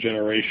think is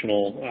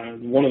generational.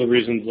 One of the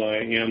reasons I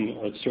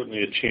am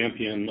certainly a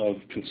champion of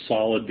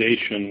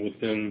consolidation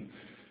within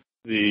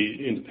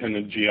the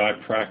independent GI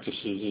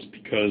practices is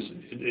because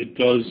it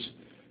does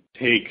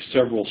take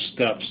several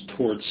steps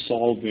towards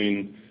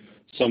solving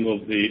some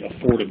of the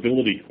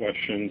affordability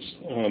questions,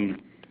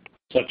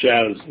 such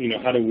as,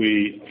 how do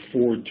we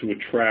afford to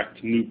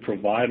attract new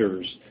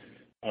providers,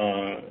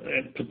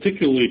 and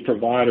particularly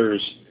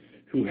providers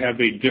who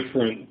have a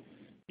different,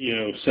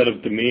 set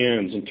of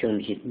demands in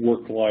terms of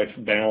work-life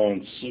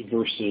balance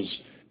versus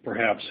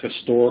perhaps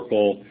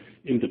historical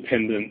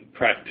independent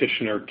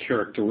practitioner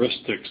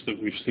characteristics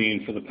that we've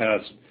seen for the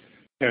past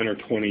 10 or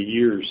 20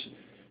 years.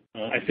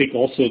 I think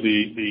also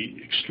the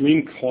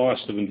extreme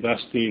cost of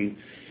investing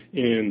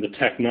in the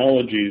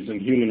technologies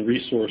and human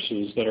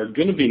resources that are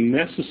going to be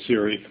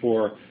necessary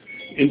for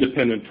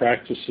independent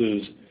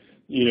practices,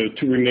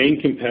 to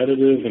remain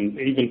competitive and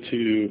even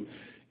to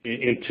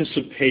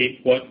anticipate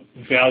what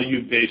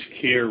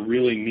value-based care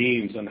really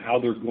means and how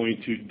they're going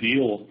to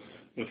deal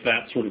with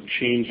that sort of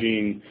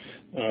changing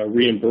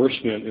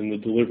reimbursement in the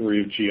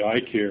delivery of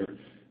GI care.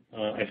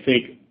 I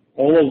think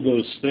all of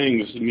those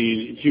things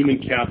mean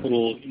human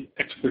capital,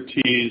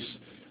 expertise,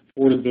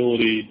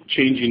 affordability,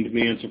 changing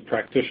demands of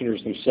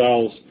practitioners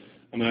themselves.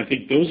 I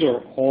think those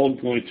are all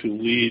going to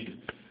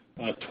lead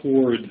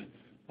toward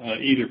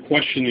either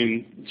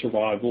questioning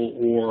survival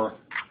or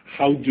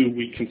how do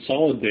we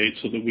consolidate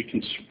so that we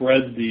can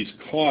spread these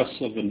costs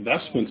of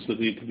investments that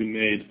need to be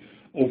made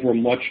over a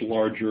much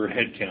larger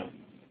headcount.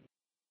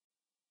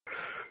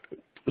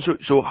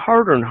 So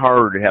harder and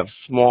harder to have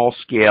small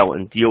scale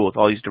and deal with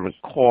all these different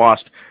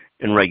costs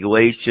and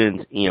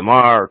regulations,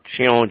 EMR,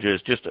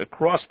 challenges just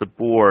across the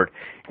board,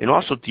 and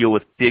also deal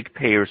with big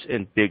payers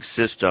and big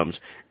systems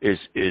is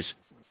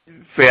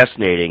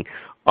fascinating.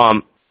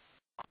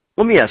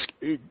 Let me ask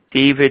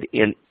David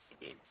and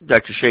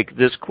Dr. Sheikh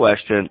this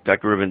question,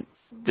 Dr. Ruben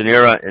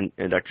Danera and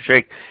Dr.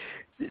 Sheikh.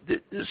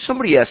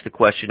 Somebody asked the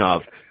question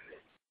of,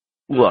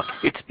 look,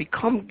 it's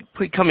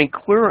becoming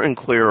clearer and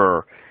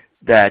clearer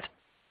that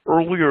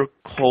earlier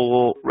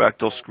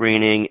colorectal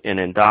screening and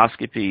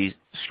endoscopy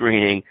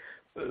screening,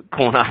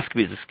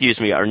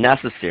 colonoscopies, are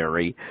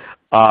necessary,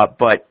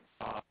 but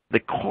the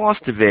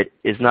cost of it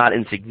is not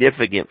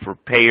insignificant for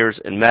payers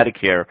and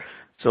Medicare,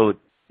 so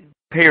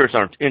payers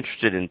aren't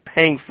interested in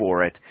paying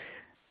for it.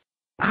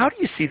 How do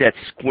you see that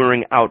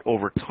squaring out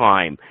over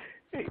time?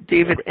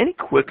 David, any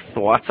quick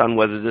thoughts on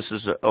whether this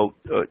is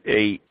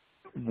a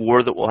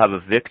war that will have a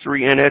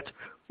victory in it,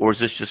 or is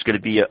this just going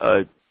to be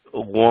a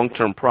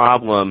long-term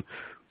problem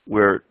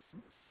where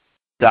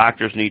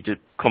doctors need to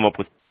come up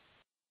with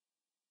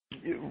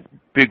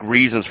big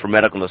reasons for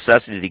medical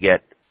necessity to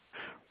get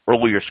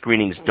earlier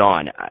screenings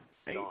done?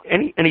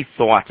 Any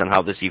thoughts on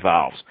how this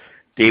evolves,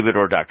 David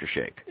or Dr.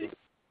 Sheikh?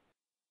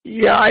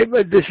 Yeah,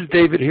 this is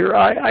David here.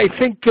 I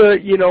think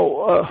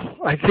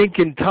I think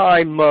in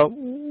time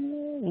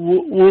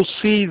we'll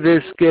see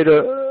this get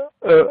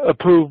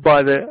approved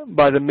by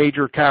the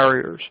major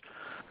carriers.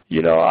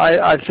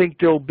 I think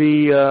there'll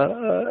be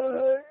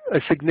a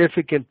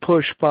significant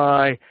push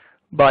by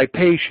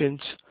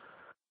patients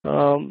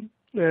that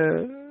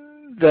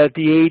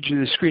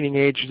the screening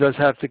age does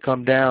have to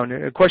come down.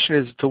 And the question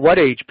is to what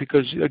age?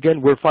 Because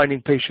again, we're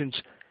finding patients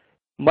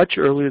much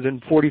earlier than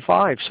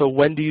 45. So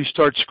when do you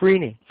start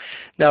screening?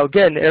 Now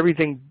again,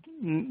 everything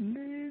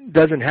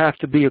doesn't have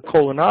to be a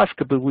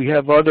colonoscopy. We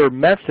have other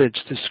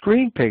methods to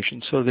screen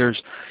patients. So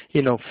there's,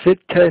 FIT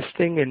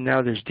testing, and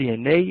now there's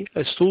DNA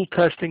stool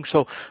testing.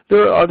 So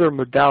there are other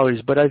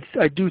modalities, but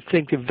I do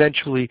think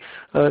eventually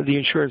the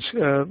insurance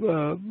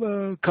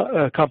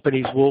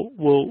companies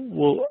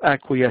will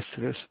acquiesce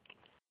to this.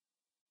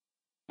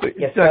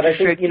 Yes, but I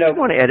think, do you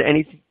want to add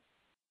anything?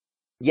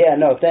 Yeah,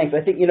 no, thanks.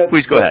 I think,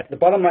 Please go ahead. The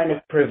bottom line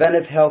is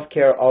preventive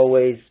healthcare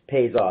always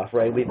pays off,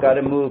 right? We've got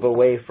to move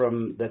away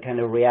from the kind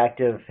of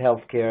reactive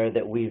healthcare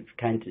that we've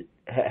kind of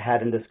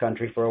had in this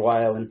country for a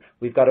while, and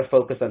we've got to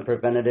focus on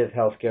preventative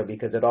healthcare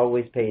because it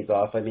always pays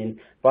off. I mean,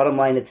 bottom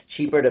line, it's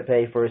cheaper to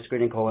pay for a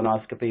screening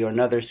colonoscopy or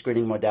another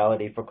screening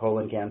modality for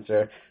colon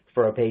cancer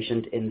for a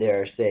patient in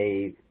their,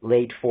 say,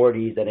 late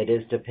 40s than it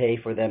is to pay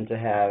for them to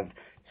have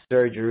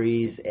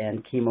surgeries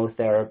and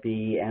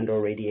chemotherapy and or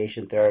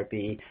radiation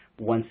therapy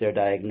once they're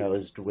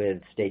diagnosed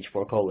with stage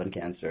 4 colon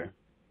cancer.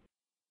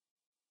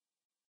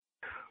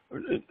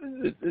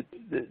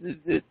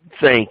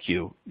 Thank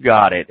you.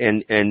 Got it.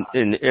 And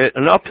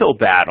an uphill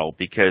battle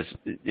because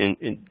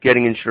in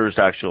getting insurers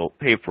to actually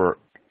pay for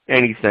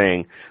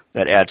anything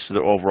that adds to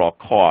their overall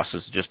cost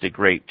is just a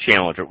great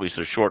challenge, or at least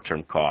a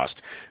short-term cost.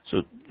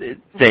 So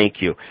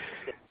thank you.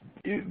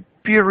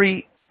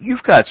 Buri,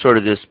 you've got sort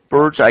of this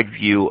bird's-eye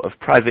view of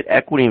private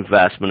equity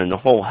investment in the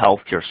whole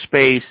healthcare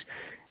space,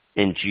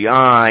 in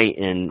GI,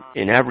 in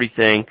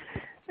everything.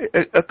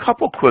 A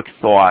couple quick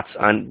thoughts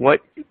on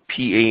what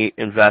PE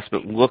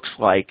investment looks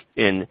like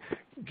in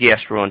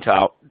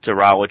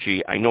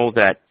gastroenterology. I know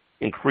that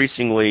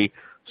increasingly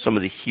some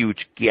of the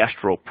huge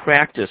gastro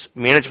practice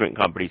management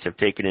companies have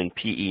taken in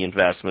PE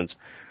investments.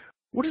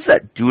 What does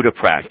that do to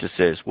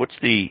practices? What's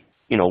the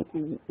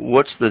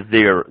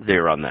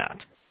there on that?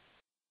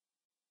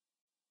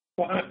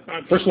 Well,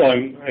 first of all,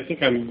 I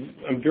think I'm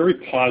very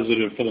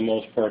positive for the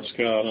most part,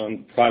 Scott,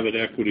 on private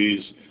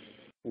equity's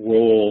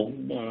role,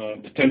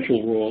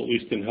 potential role, at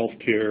least in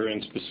healthcare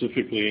and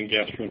specifically in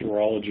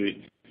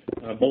gastroenterology.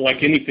 But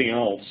like anything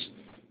else,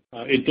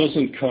 it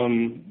doesn't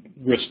come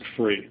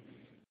risk-free.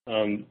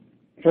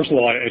 First of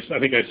all, I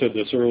think I said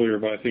this earlier,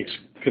 but I think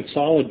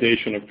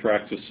consolidation of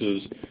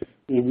practices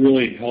will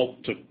really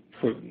help to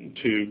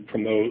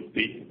promote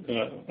the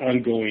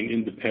ongoing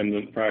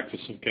independent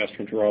practice of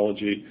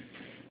gastroenterology.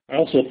 I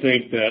also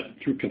think that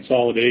through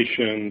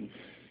consolidation,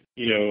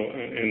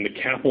 and the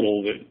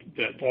capital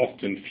that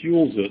often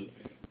fuels it,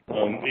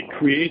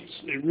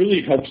 it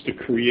really helps to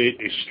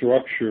create a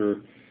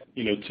structure,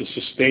 to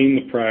sustain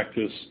the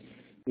practice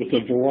with a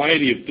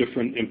variety of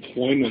different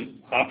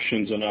employment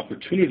options and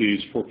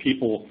opportunities for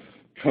people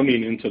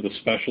coming into the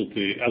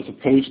specialty, as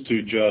opposed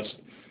to just,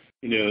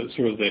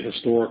 sort of the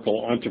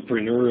historical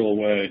entrepreneurial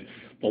way.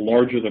 The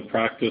larger the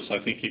practice, I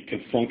think it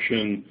can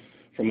function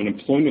from an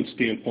employment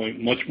standpoint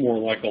much more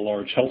like a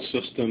large health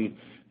system.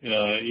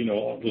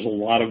 There's a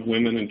lot of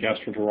women in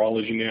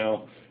gastroenterology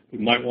now who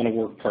might want to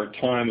work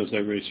part-time as they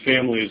raise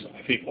families.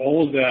 I think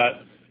all of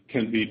that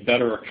can be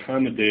better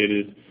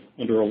accommodated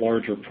under a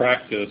larger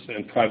practice,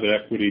 and private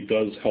equity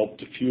does help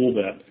to fuel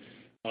that.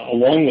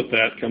 Along with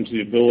that comes the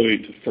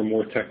ability for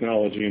more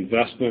technology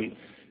investment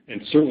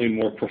and certainly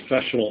more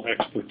professional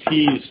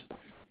expertise.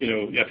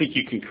 I think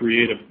you can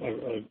create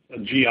a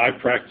GI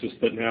practice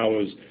that now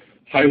is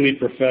highly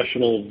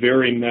professional,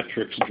 very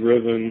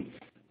metrics-driven,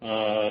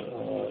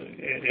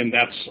 and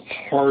that's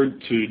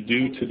hard to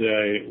do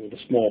today with a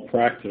small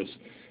practice.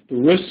 The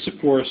risks, of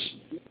course,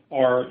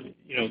 are,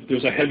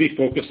 there's a heavy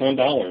focus on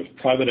dollars.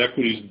 Private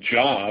equity's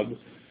job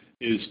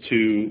is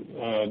to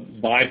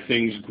buy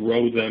things,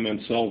 grow them,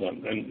 and sell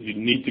them, and you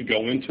need to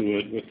go into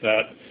it with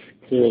that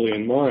clearly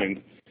in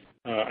mind.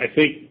 I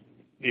think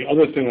the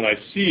other thing that I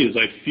see is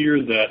I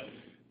fear that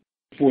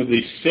for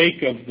the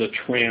sake of the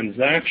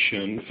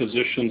transaction,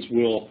 physicians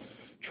will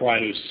try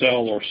to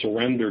sell or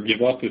surrender,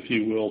 give up, if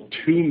you will,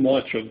 too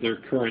much of their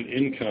current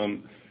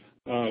income,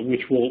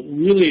 which will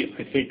really,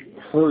 I think,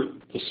 hurt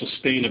the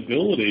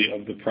sustainability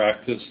of the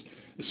practice,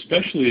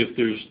 especially if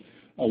there's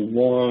a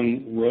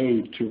long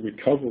road to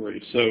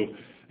recovery.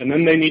 And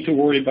then they need to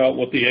worry about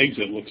what the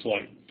exit looks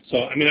like.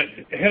 So, I mean,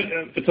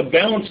 it's a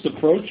balanced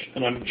approach,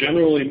 and I'm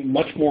generally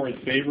much more in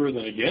favor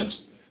than against,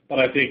 but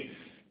I think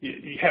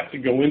you have to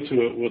go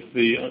into it with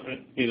the,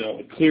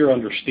 a clear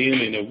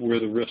understanding of where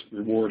the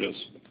risk-reward is.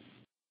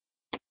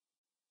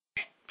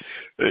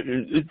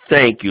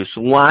 Thank you.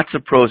 So lots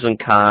of pros and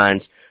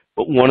cons,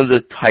 but one of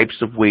the types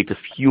of way to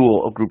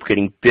fuel a group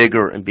getting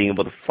bigger and being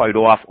able to fight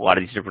off a lot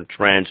of these different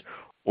trends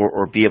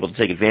or be able to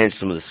take advantage of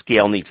some of the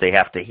scale needs they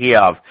have to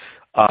have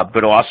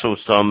but also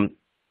some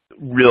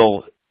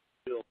real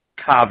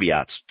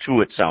caveats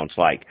to it, sounds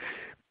like.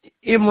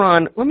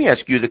 Imran, let me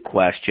ask you the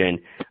question.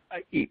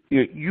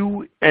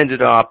 You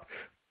ended up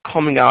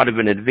coming out of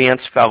an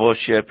advanced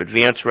fellowship,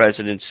 advanced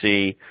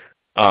residency,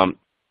 and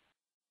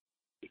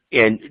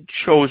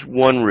chose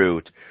one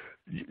route.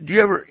 Do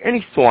you ever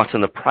any thoughts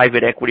on the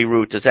private equity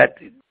route? Does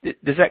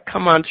that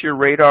come onto your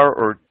radar,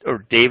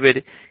 or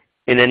David,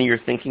 in any of your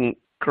thinking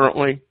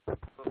currently?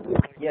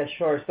 Yeah,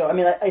 sure. So,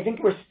 I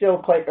think we're still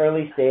quite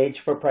early stage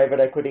for private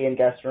equity and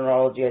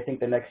gastroenterology. I think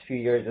the next few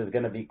years is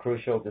going to be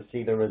crucial to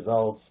see the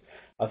results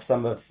of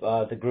some of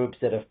the groups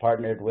that have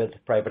partnered with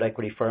private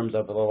equity firms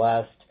over the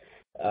last,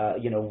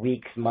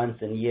 weeks,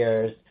 months, and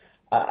years.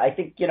 I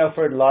think,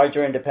 for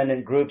larger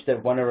independent groups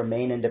that want to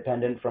remain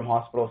independent from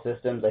hospital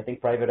systems, I think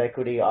private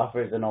equity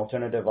offers an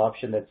alternative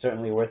option that's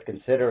certainly worth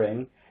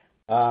considering.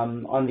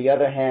 On the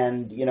other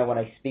hand, when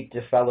I speak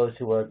to fellows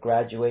who are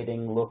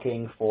graduating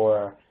looking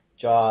for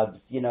jobs,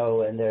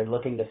 and they're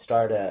looking to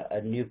start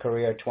a new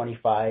career,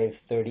 25,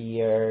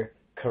 30-year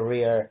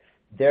career,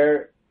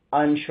 they're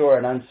unsure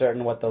and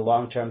uncertain what the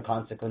long-term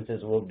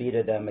consequences will be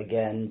to them,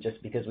 again,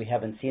 just because we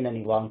haven't seen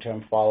any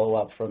long-term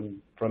follow-up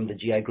from the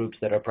GI groups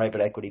that are private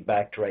equity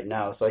backed right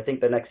now. So I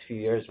think the next few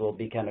years will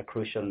be kind of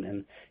crucial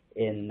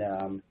in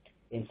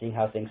seeing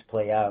how things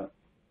play out.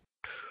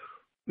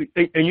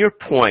 And your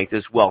point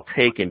is well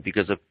taken,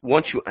 because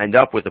once you end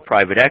up with a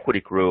private equity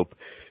group,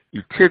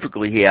 you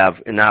typically have,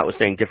 and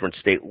notwithstanding different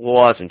state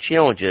laws and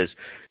challenges,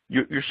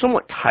 you're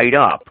somewhat tied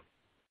up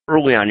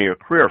early on in your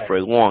career for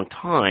a long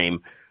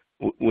time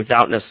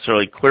without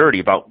necessarily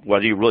clarity about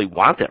whether you really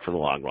want that for the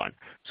long run.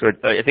 So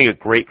I think a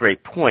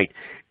great point.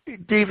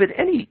 David,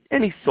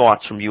 any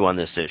thoughts from you on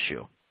this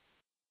issue?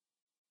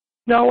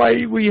 No,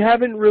 we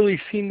haven't really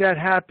seen that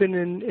happen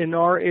in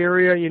our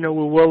area.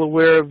 We're well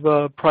aware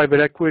of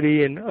private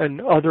equity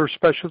and other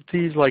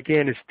specialties like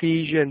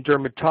anesthesia and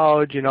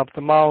dermatology and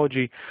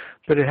ophthalmology,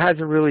 but it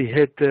hasn't really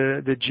hit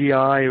the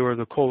GI or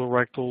the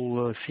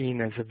colorectal scene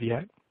as of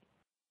yet.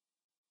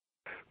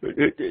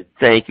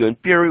 Thank you.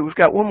 And Barry, we've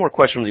got one more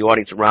question from the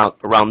audience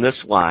around this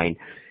line.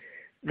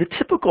 The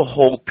typical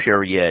hold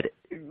period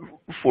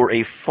for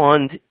a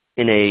fund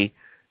in a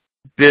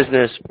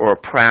business or a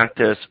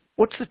practice,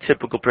 what's the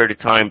typical period of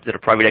time that a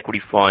private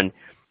equity fund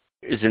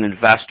is an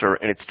investor,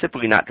 and it's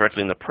typically not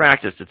directly in the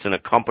practice, it's in a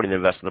company that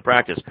invests in the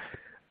practice?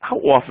 How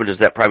often does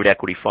that private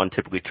equity fund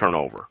typically turn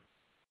over?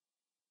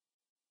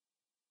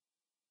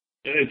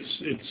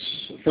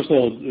 It's first of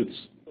all, it's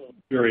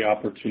very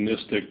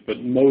opportunistic,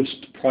 but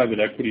most private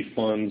equity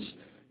funds,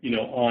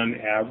 on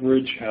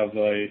average have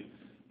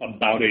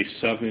about a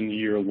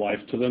 7-year life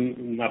to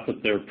them. Not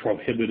that they're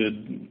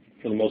prohibited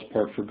for the most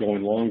part for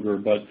going longer,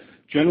 but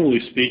generally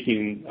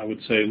speaking, I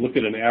would say look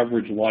at an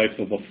average life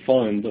of a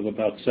fund of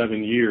about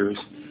 7 years,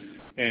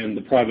 and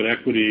the private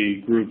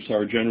equity groups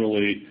are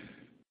generally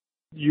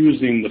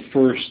using the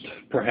first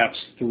perhaps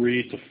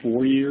 3 to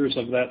 4 years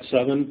of that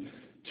 7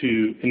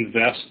 to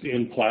invest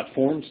in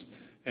platforms.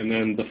 And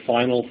then the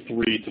final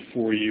 3 to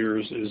 4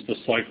 years is the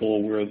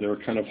cycle where they're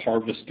kind of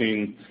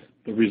harvesting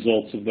the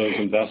results of those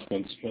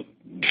investments. But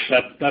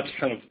that's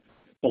kind of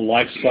the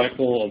life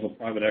cycle of a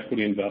private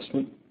equity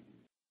investment.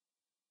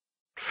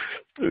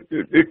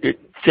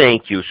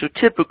 Thank you. So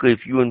typically,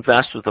 if you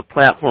invest with a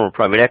platform or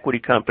private equity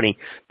company,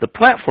 the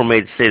platform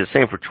may stay the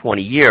same for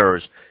 20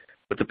 years,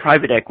 but the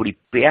private equity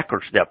backer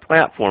to that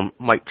platform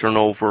might turn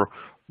over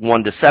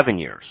 1 to 7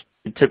 years.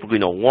 And typically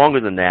no longer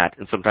than that,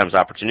 and sometimes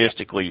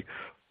opportunistically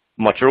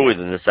much earlier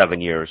than the 7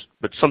 years,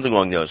 but something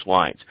along those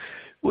lines.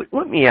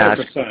 Let me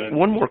ask 100%.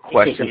 one more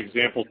question. Just as an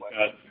example,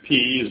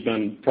 PE has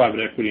been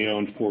private equity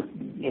owned for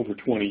over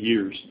 20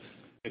 years.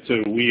 And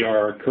so we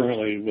are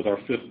currently, with our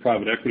 5th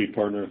private equity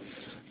partner,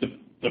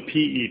 the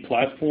PE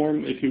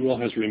platform, if you will,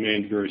 has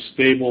remained very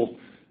stable.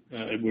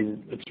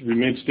 It's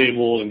remained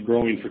stable and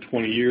growing for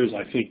 20 years.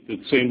 I think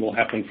the same will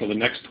happen for the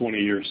next 20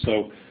 years.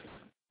 So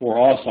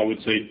for us, I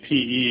would say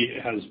PE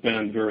has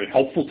been very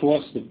helpful to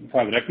us. The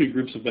private equity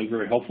groups have been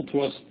very helpful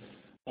to us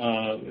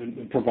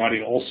in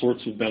providing all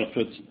sorts of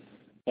benefits.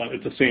 But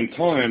at the same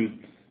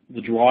time,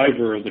 the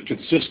driver, the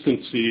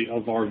consistency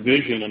of our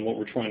vision and what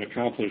we're trying to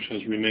accomplish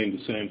has remained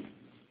the same.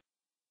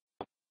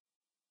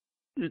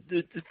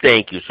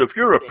 Thank you. So if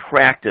you're a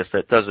practice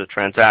that does a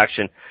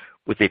transaction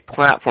with a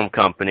platform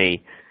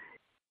company,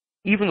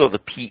 even though the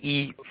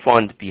PE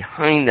fund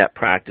behind that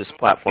practice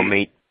platform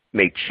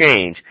may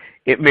change,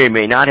 it may or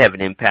may not have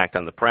an impact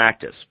on the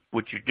practice.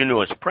 What you do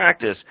know as a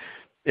practice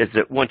is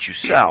that once you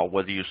sell,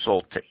 whether you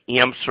sold to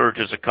AmSurg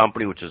as a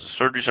company, which is a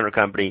surgery center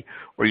company,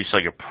 or you sell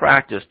your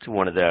practice to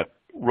one of the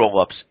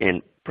roll-ups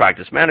in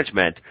practice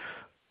management,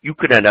 you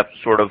could end up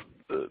sort of,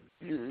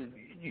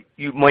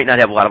 you might not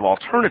have a lot of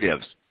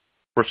alternatives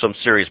for some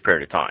serious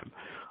period of time.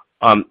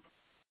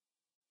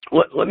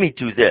 Let me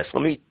do this.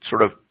 Let me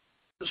sort of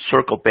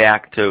circle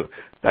back to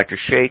Dr.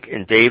 Sheikh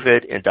and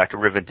David and Dr.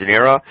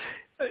 Rivadeneira.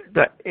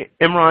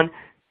 Imran,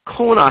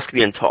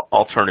 colonoscopy and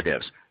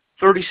alternatives.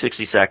 30,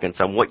 60 seconds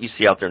on what you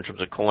see out there in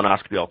terms of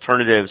colonoscopy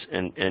alternatives.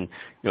 And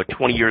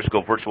 20 years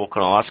ago, virtual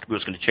colonoscopy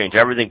was going to change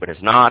everything, but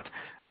it's not.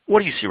 What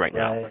do you see right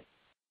now? Right.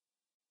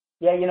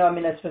 Yeah,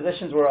 as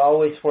physicians, we're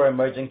always for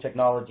emerging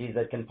technologies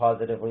that can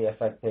positively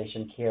affect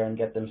patient care and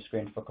get them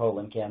screened for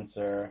colon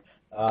cancer.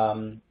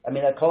 A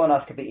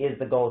colonoscopy is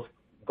the gold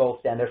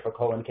standard for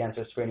colon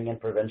cancer screening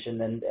and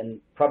prevention, and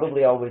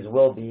probably always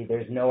will be.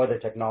 There's no other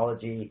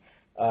technology,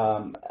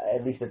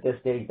 at least at this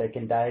stage, that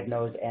can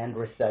diagnose and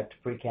resect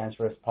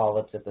precancerous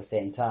polyps at the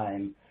same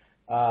time.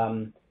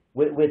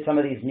 With some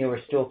of these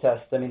newer stool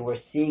tests, we're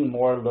seeing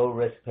more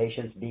low-risk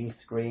patients being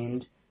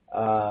screened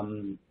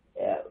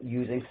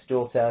using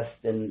stool tests,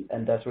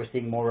 and thus we're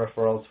seeing more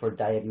referrals for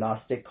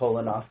diagnostic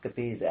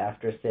colonoscopies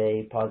after,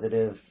 say,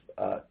 positive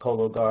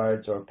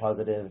Cologuards or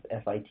positive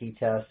FIT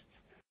tests,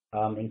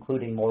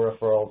 including more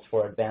referrals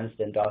for advanced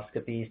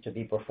endoscopies to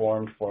be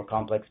performed for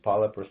complex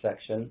polyp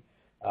resection,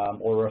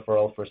 or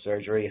referral for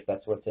surgery if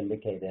that's what's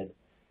indicated.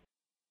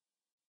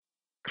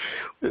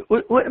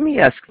 Let me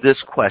ask this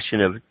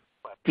question of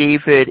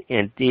David,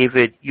 and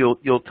David,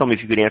 you'll tell me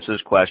if you could answer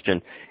this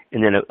question,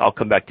 and then I'll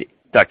come back to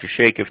Dr.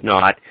 Sheikh if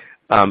not.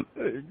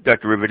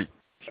 Dr.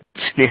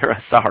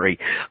 Rivera, sorry.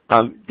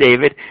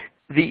 David,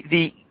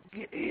 the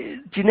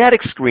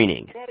genetic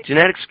screening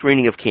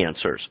of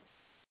cancers.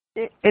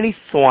 Any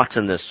thoughts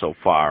on this so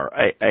far?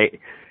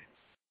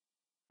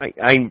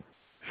 I'm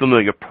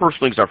familiar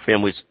personally because our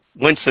family's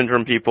Lynch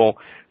syndrome people,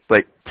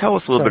 but tell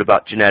us a little bit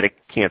about genetic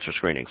cancer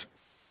screenings.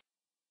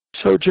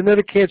 So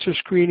genetic cancer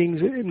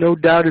screenings, no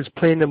doubt, is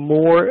playing a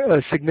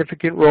more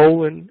significant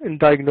role in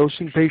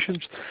diagnosing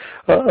patients.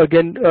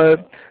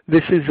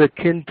 This is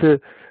akin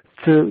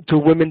to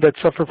women that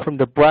suffer from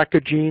the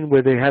BRCA gene,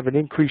 where they have an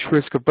increased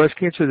risk of breast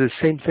cancer. The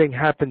same thing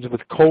happens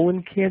with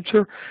colon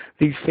cancer.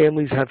 These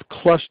families have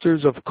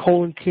clusters of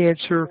colon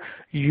cancer,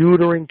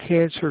 uterine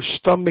cancer,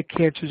 stomach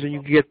cancers, and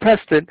you can get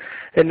tested.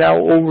 And now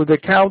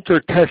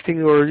over-the-counter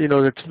testing, or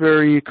that's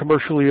very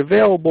commercially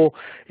available,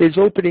 is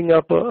opening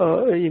up a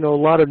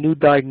lot of new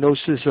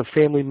diagnoses of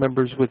family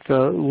members with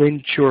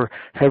Lynch or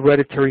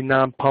hereditary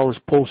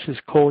non-polyposis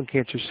colon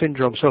cancer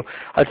syndrome. So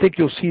I think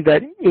you'll see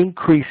that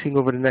increasing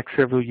over the next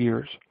several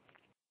years.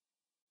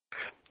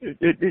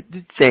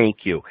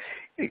 Thank you.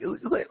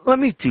 Let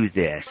me do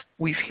this.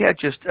 We've had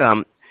just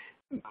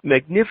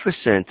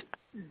magnificent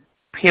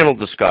panel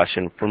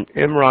discussion from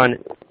Imran,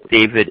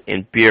 David,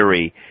 and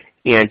Barry,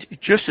 and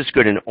just as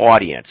good an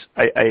audience.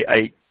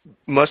 I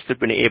must have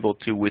been able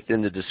to,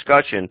 within the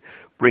discussion,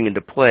 bring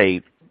into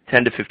play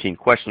 10 to 15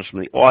 questions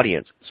from the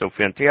audience. So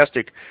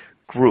fantastic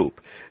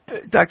group.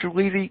 Dr.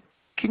 Levy,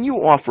 can you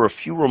offer a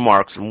few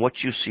remarks on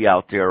what you see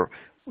out there?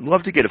 We'd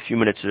love to get a few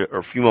minutes or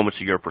a few moments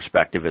of your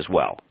perspective as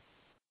well.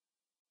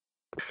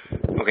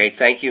 Okay,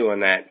 thank you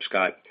on that,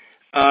 Scott.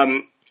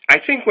 I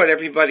think what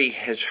everybody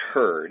has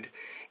heard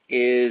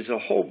is a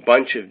whole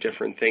bunch of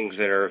different things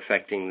that are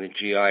affecting the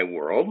GI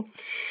world,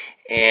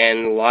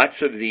 and lots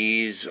of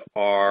these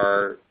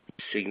are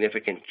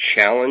significant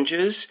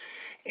challenges,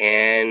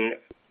 and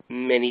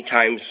many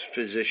times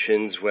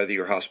physicians, whether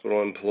you're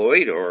hospital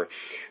employed or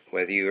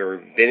whether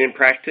you've been in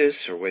practice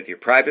or whether you're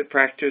private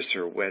practice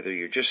or whether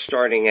you're just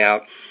starting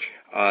out,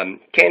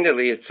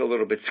 candidly, it's a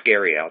little bit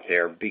scary out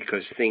there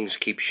because things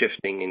keep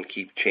shifting and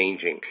keep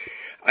changing.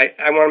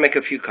 I want to make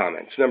a few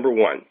comments. Number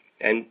one,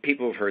 and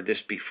people have heard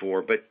this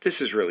before, but this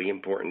is really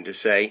important to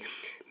say,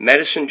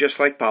 medicine, just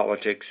like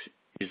politics,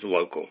 is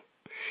local.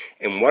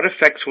 And what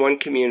affects one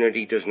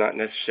community does not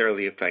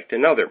necessarily affect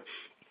another.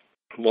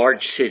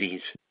 Large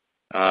cities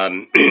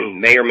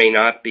may or may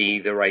not be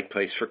the right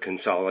place for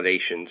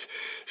consolidations.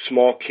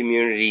 Small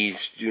communities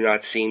do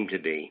not seem to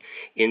be.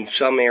 In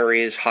some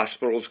areas,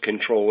 hospitals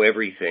control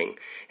everything,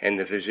 and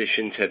the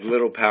physicians have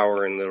little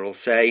power and little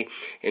say.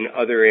 In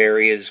other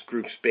areas,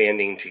 groups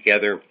banding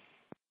together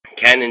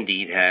can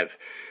indeed have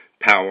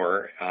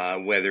power,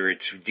 whether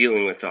it's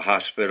dealing with the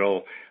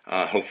hospital,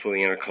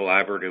 hopefully in a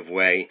collaborative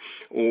way,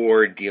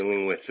 or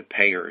dealing with the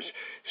payers.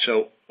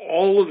 So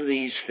all of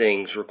these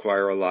things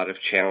require a lot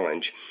of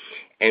challenge.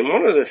 And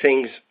one of the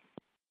things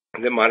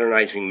that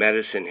modernizing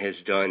medicine has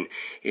done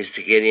is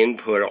to get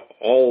input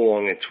all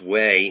along its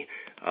way,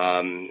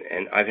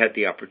 and I've had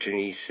the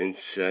opportunity since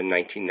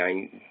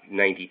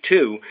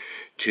 1992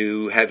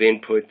 to have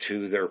input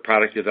to their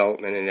product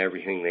development and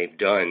everything they've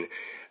done.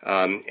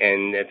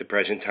 And at the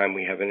present time,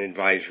 we have an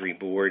advisory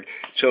board,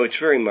 so it's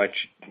very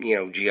much,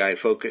 GI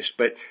focused.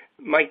 But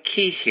my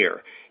key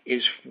here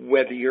is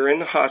whether you're in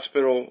the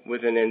hospital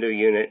with an endo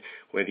unit,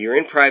 whether you're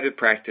in private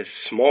practice,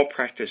 small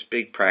practice,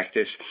 big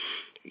practice,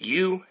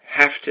 you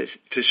have to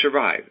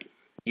survive.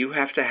 You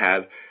have to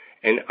have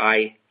an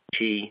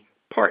IT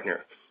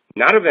partner,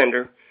 not a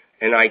vendor,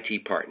 an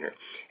IT partner.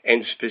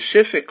 And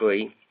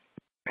specifically,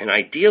 and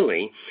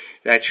ideally,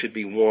 that should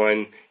be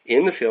one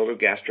in the field of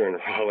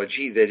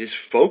gastroenterology that is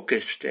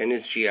focused and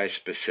is GI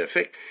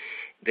specific,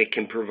 that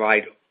can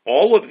provide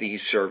all of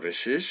these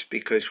services,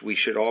 because we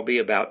should all be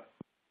about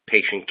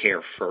patient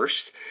care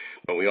first,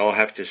 but we all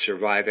have to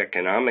survive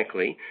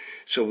economically.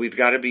 So we've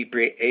got to be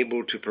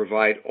able to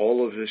provide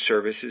all of the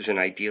services, and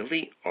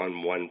ideally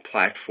on one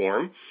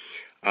platform.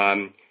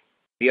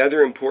 The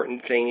other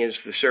important thing is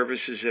the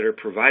services that are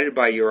provided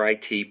by your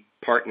IT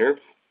partner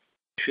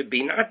should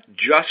be not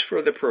just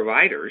for the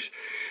providers,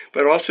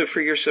 but also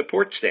for your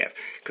support staff.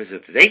 Because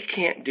if they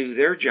can't do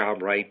their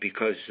job right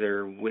because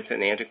they're with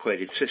an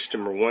antiquated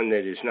system or one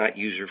that is not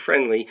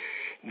user-friendly,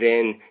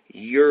 then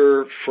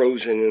you're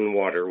frozen in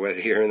water, whether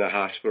you're in the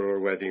hospital or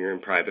whether you're in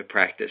private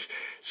practice.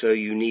 So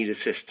you need a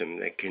system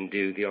that can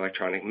do the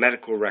electronic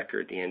medical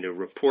record, the endo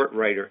report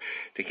writer,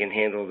 that can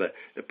handle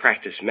the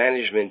practice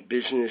management,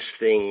 business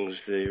things,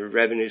 the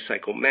revenue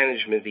cycle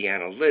management, the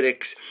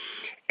analytics.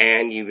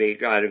 And you've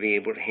got to be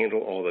able to handle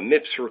all the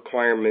MIPS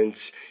requirements.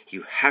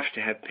 You have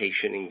to have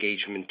patient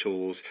engagement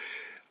tools.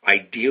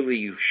 Ideally,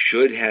 you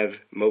should have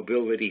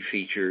mobility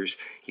features.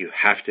 You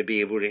have to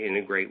be able to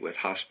integrate with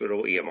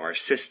hospital EMR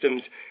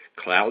systems.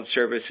 Cloud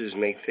services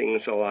make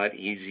things a lot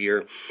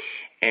easier.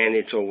 And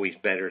it's always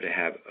better to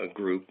have a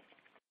group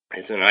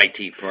as an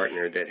IT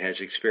partner that has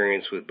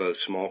experience with both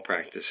small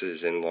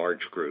practices and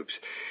large groups.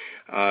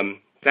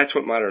 That's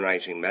what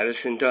Modernizing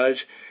Medicine does.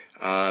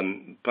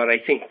 But I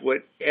think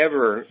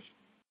whatever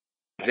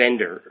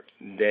vendor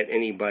that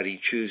anybody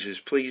chooses,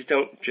 please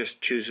don't just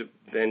choose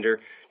a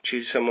vendor.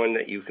 Choose someone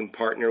that you can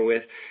partner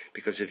with,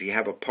 because if you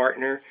have a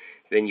partner,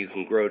 then you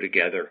can grow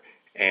together.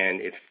 And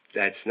if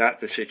that's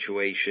not the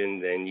situation,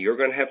 then you're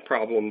going to have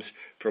problems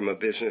from a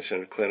business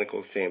and a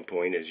clinical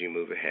standpoint as you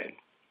move ahead.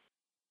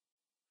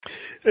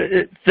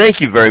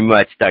 Thank you very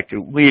much, Dr.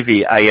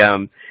 Levy.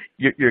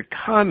 Your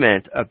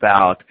comment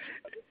about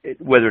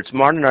whether it's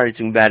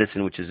Modernizing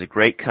Medicine, which is a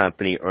great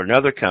company, or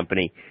another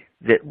company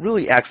that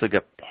really acts like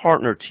a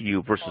partner to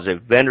you versus a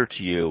vendor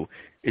to you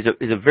is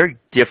a very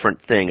different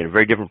thing and a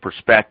very different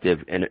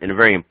perspective and a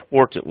very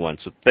important one.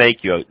 So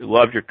thank you. I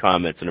love your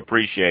comments and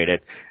appreciate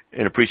it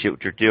and appreciate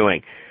what you're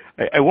doing.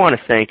 I want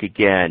to thank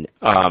again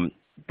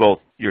both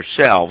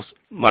yourselves,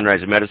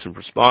 Modernizing Medicine,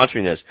 for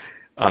sponsoring this,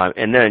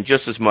 and then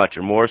just as much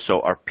or more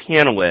so our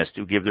panelists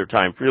who give their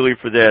time freely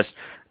for this,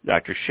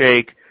 Dr.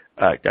 Sheikh,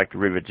 Dr.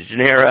 Riva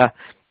DeGeneres.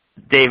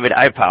 David,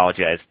 I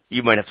apologize.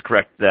 You might have to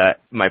correct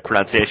my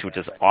pronunciation, which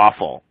is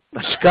awful.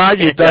 Scott,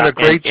 you've done a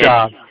great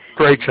job.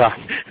 Great job.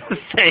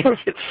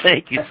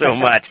 Thank you so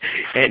much.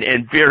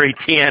 And Barry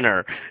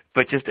Tanner.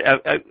 But just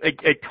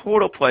a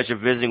total pleasure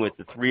visiting with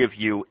the three of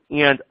you,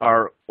 and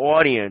our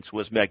audience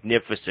was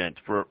magnificent.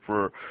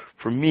 For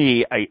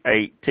me,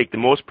 I take the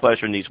most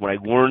pleasure in these when I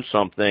learn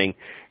something,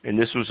 and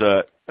this was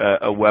a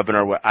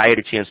webinar where I had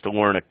a chance to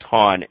learn a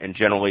ton, and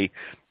generally,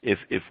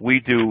 if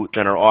we do,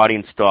 then our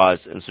audience does,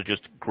 and so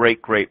just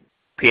great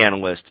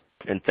panelists,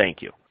 and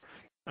thank you.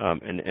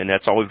 And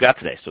that's all we've got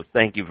today, so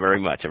thank you very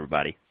much,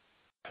 everybody.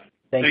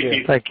 Thank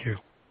you. Thank you.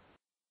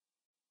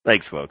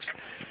 Thanks, folks.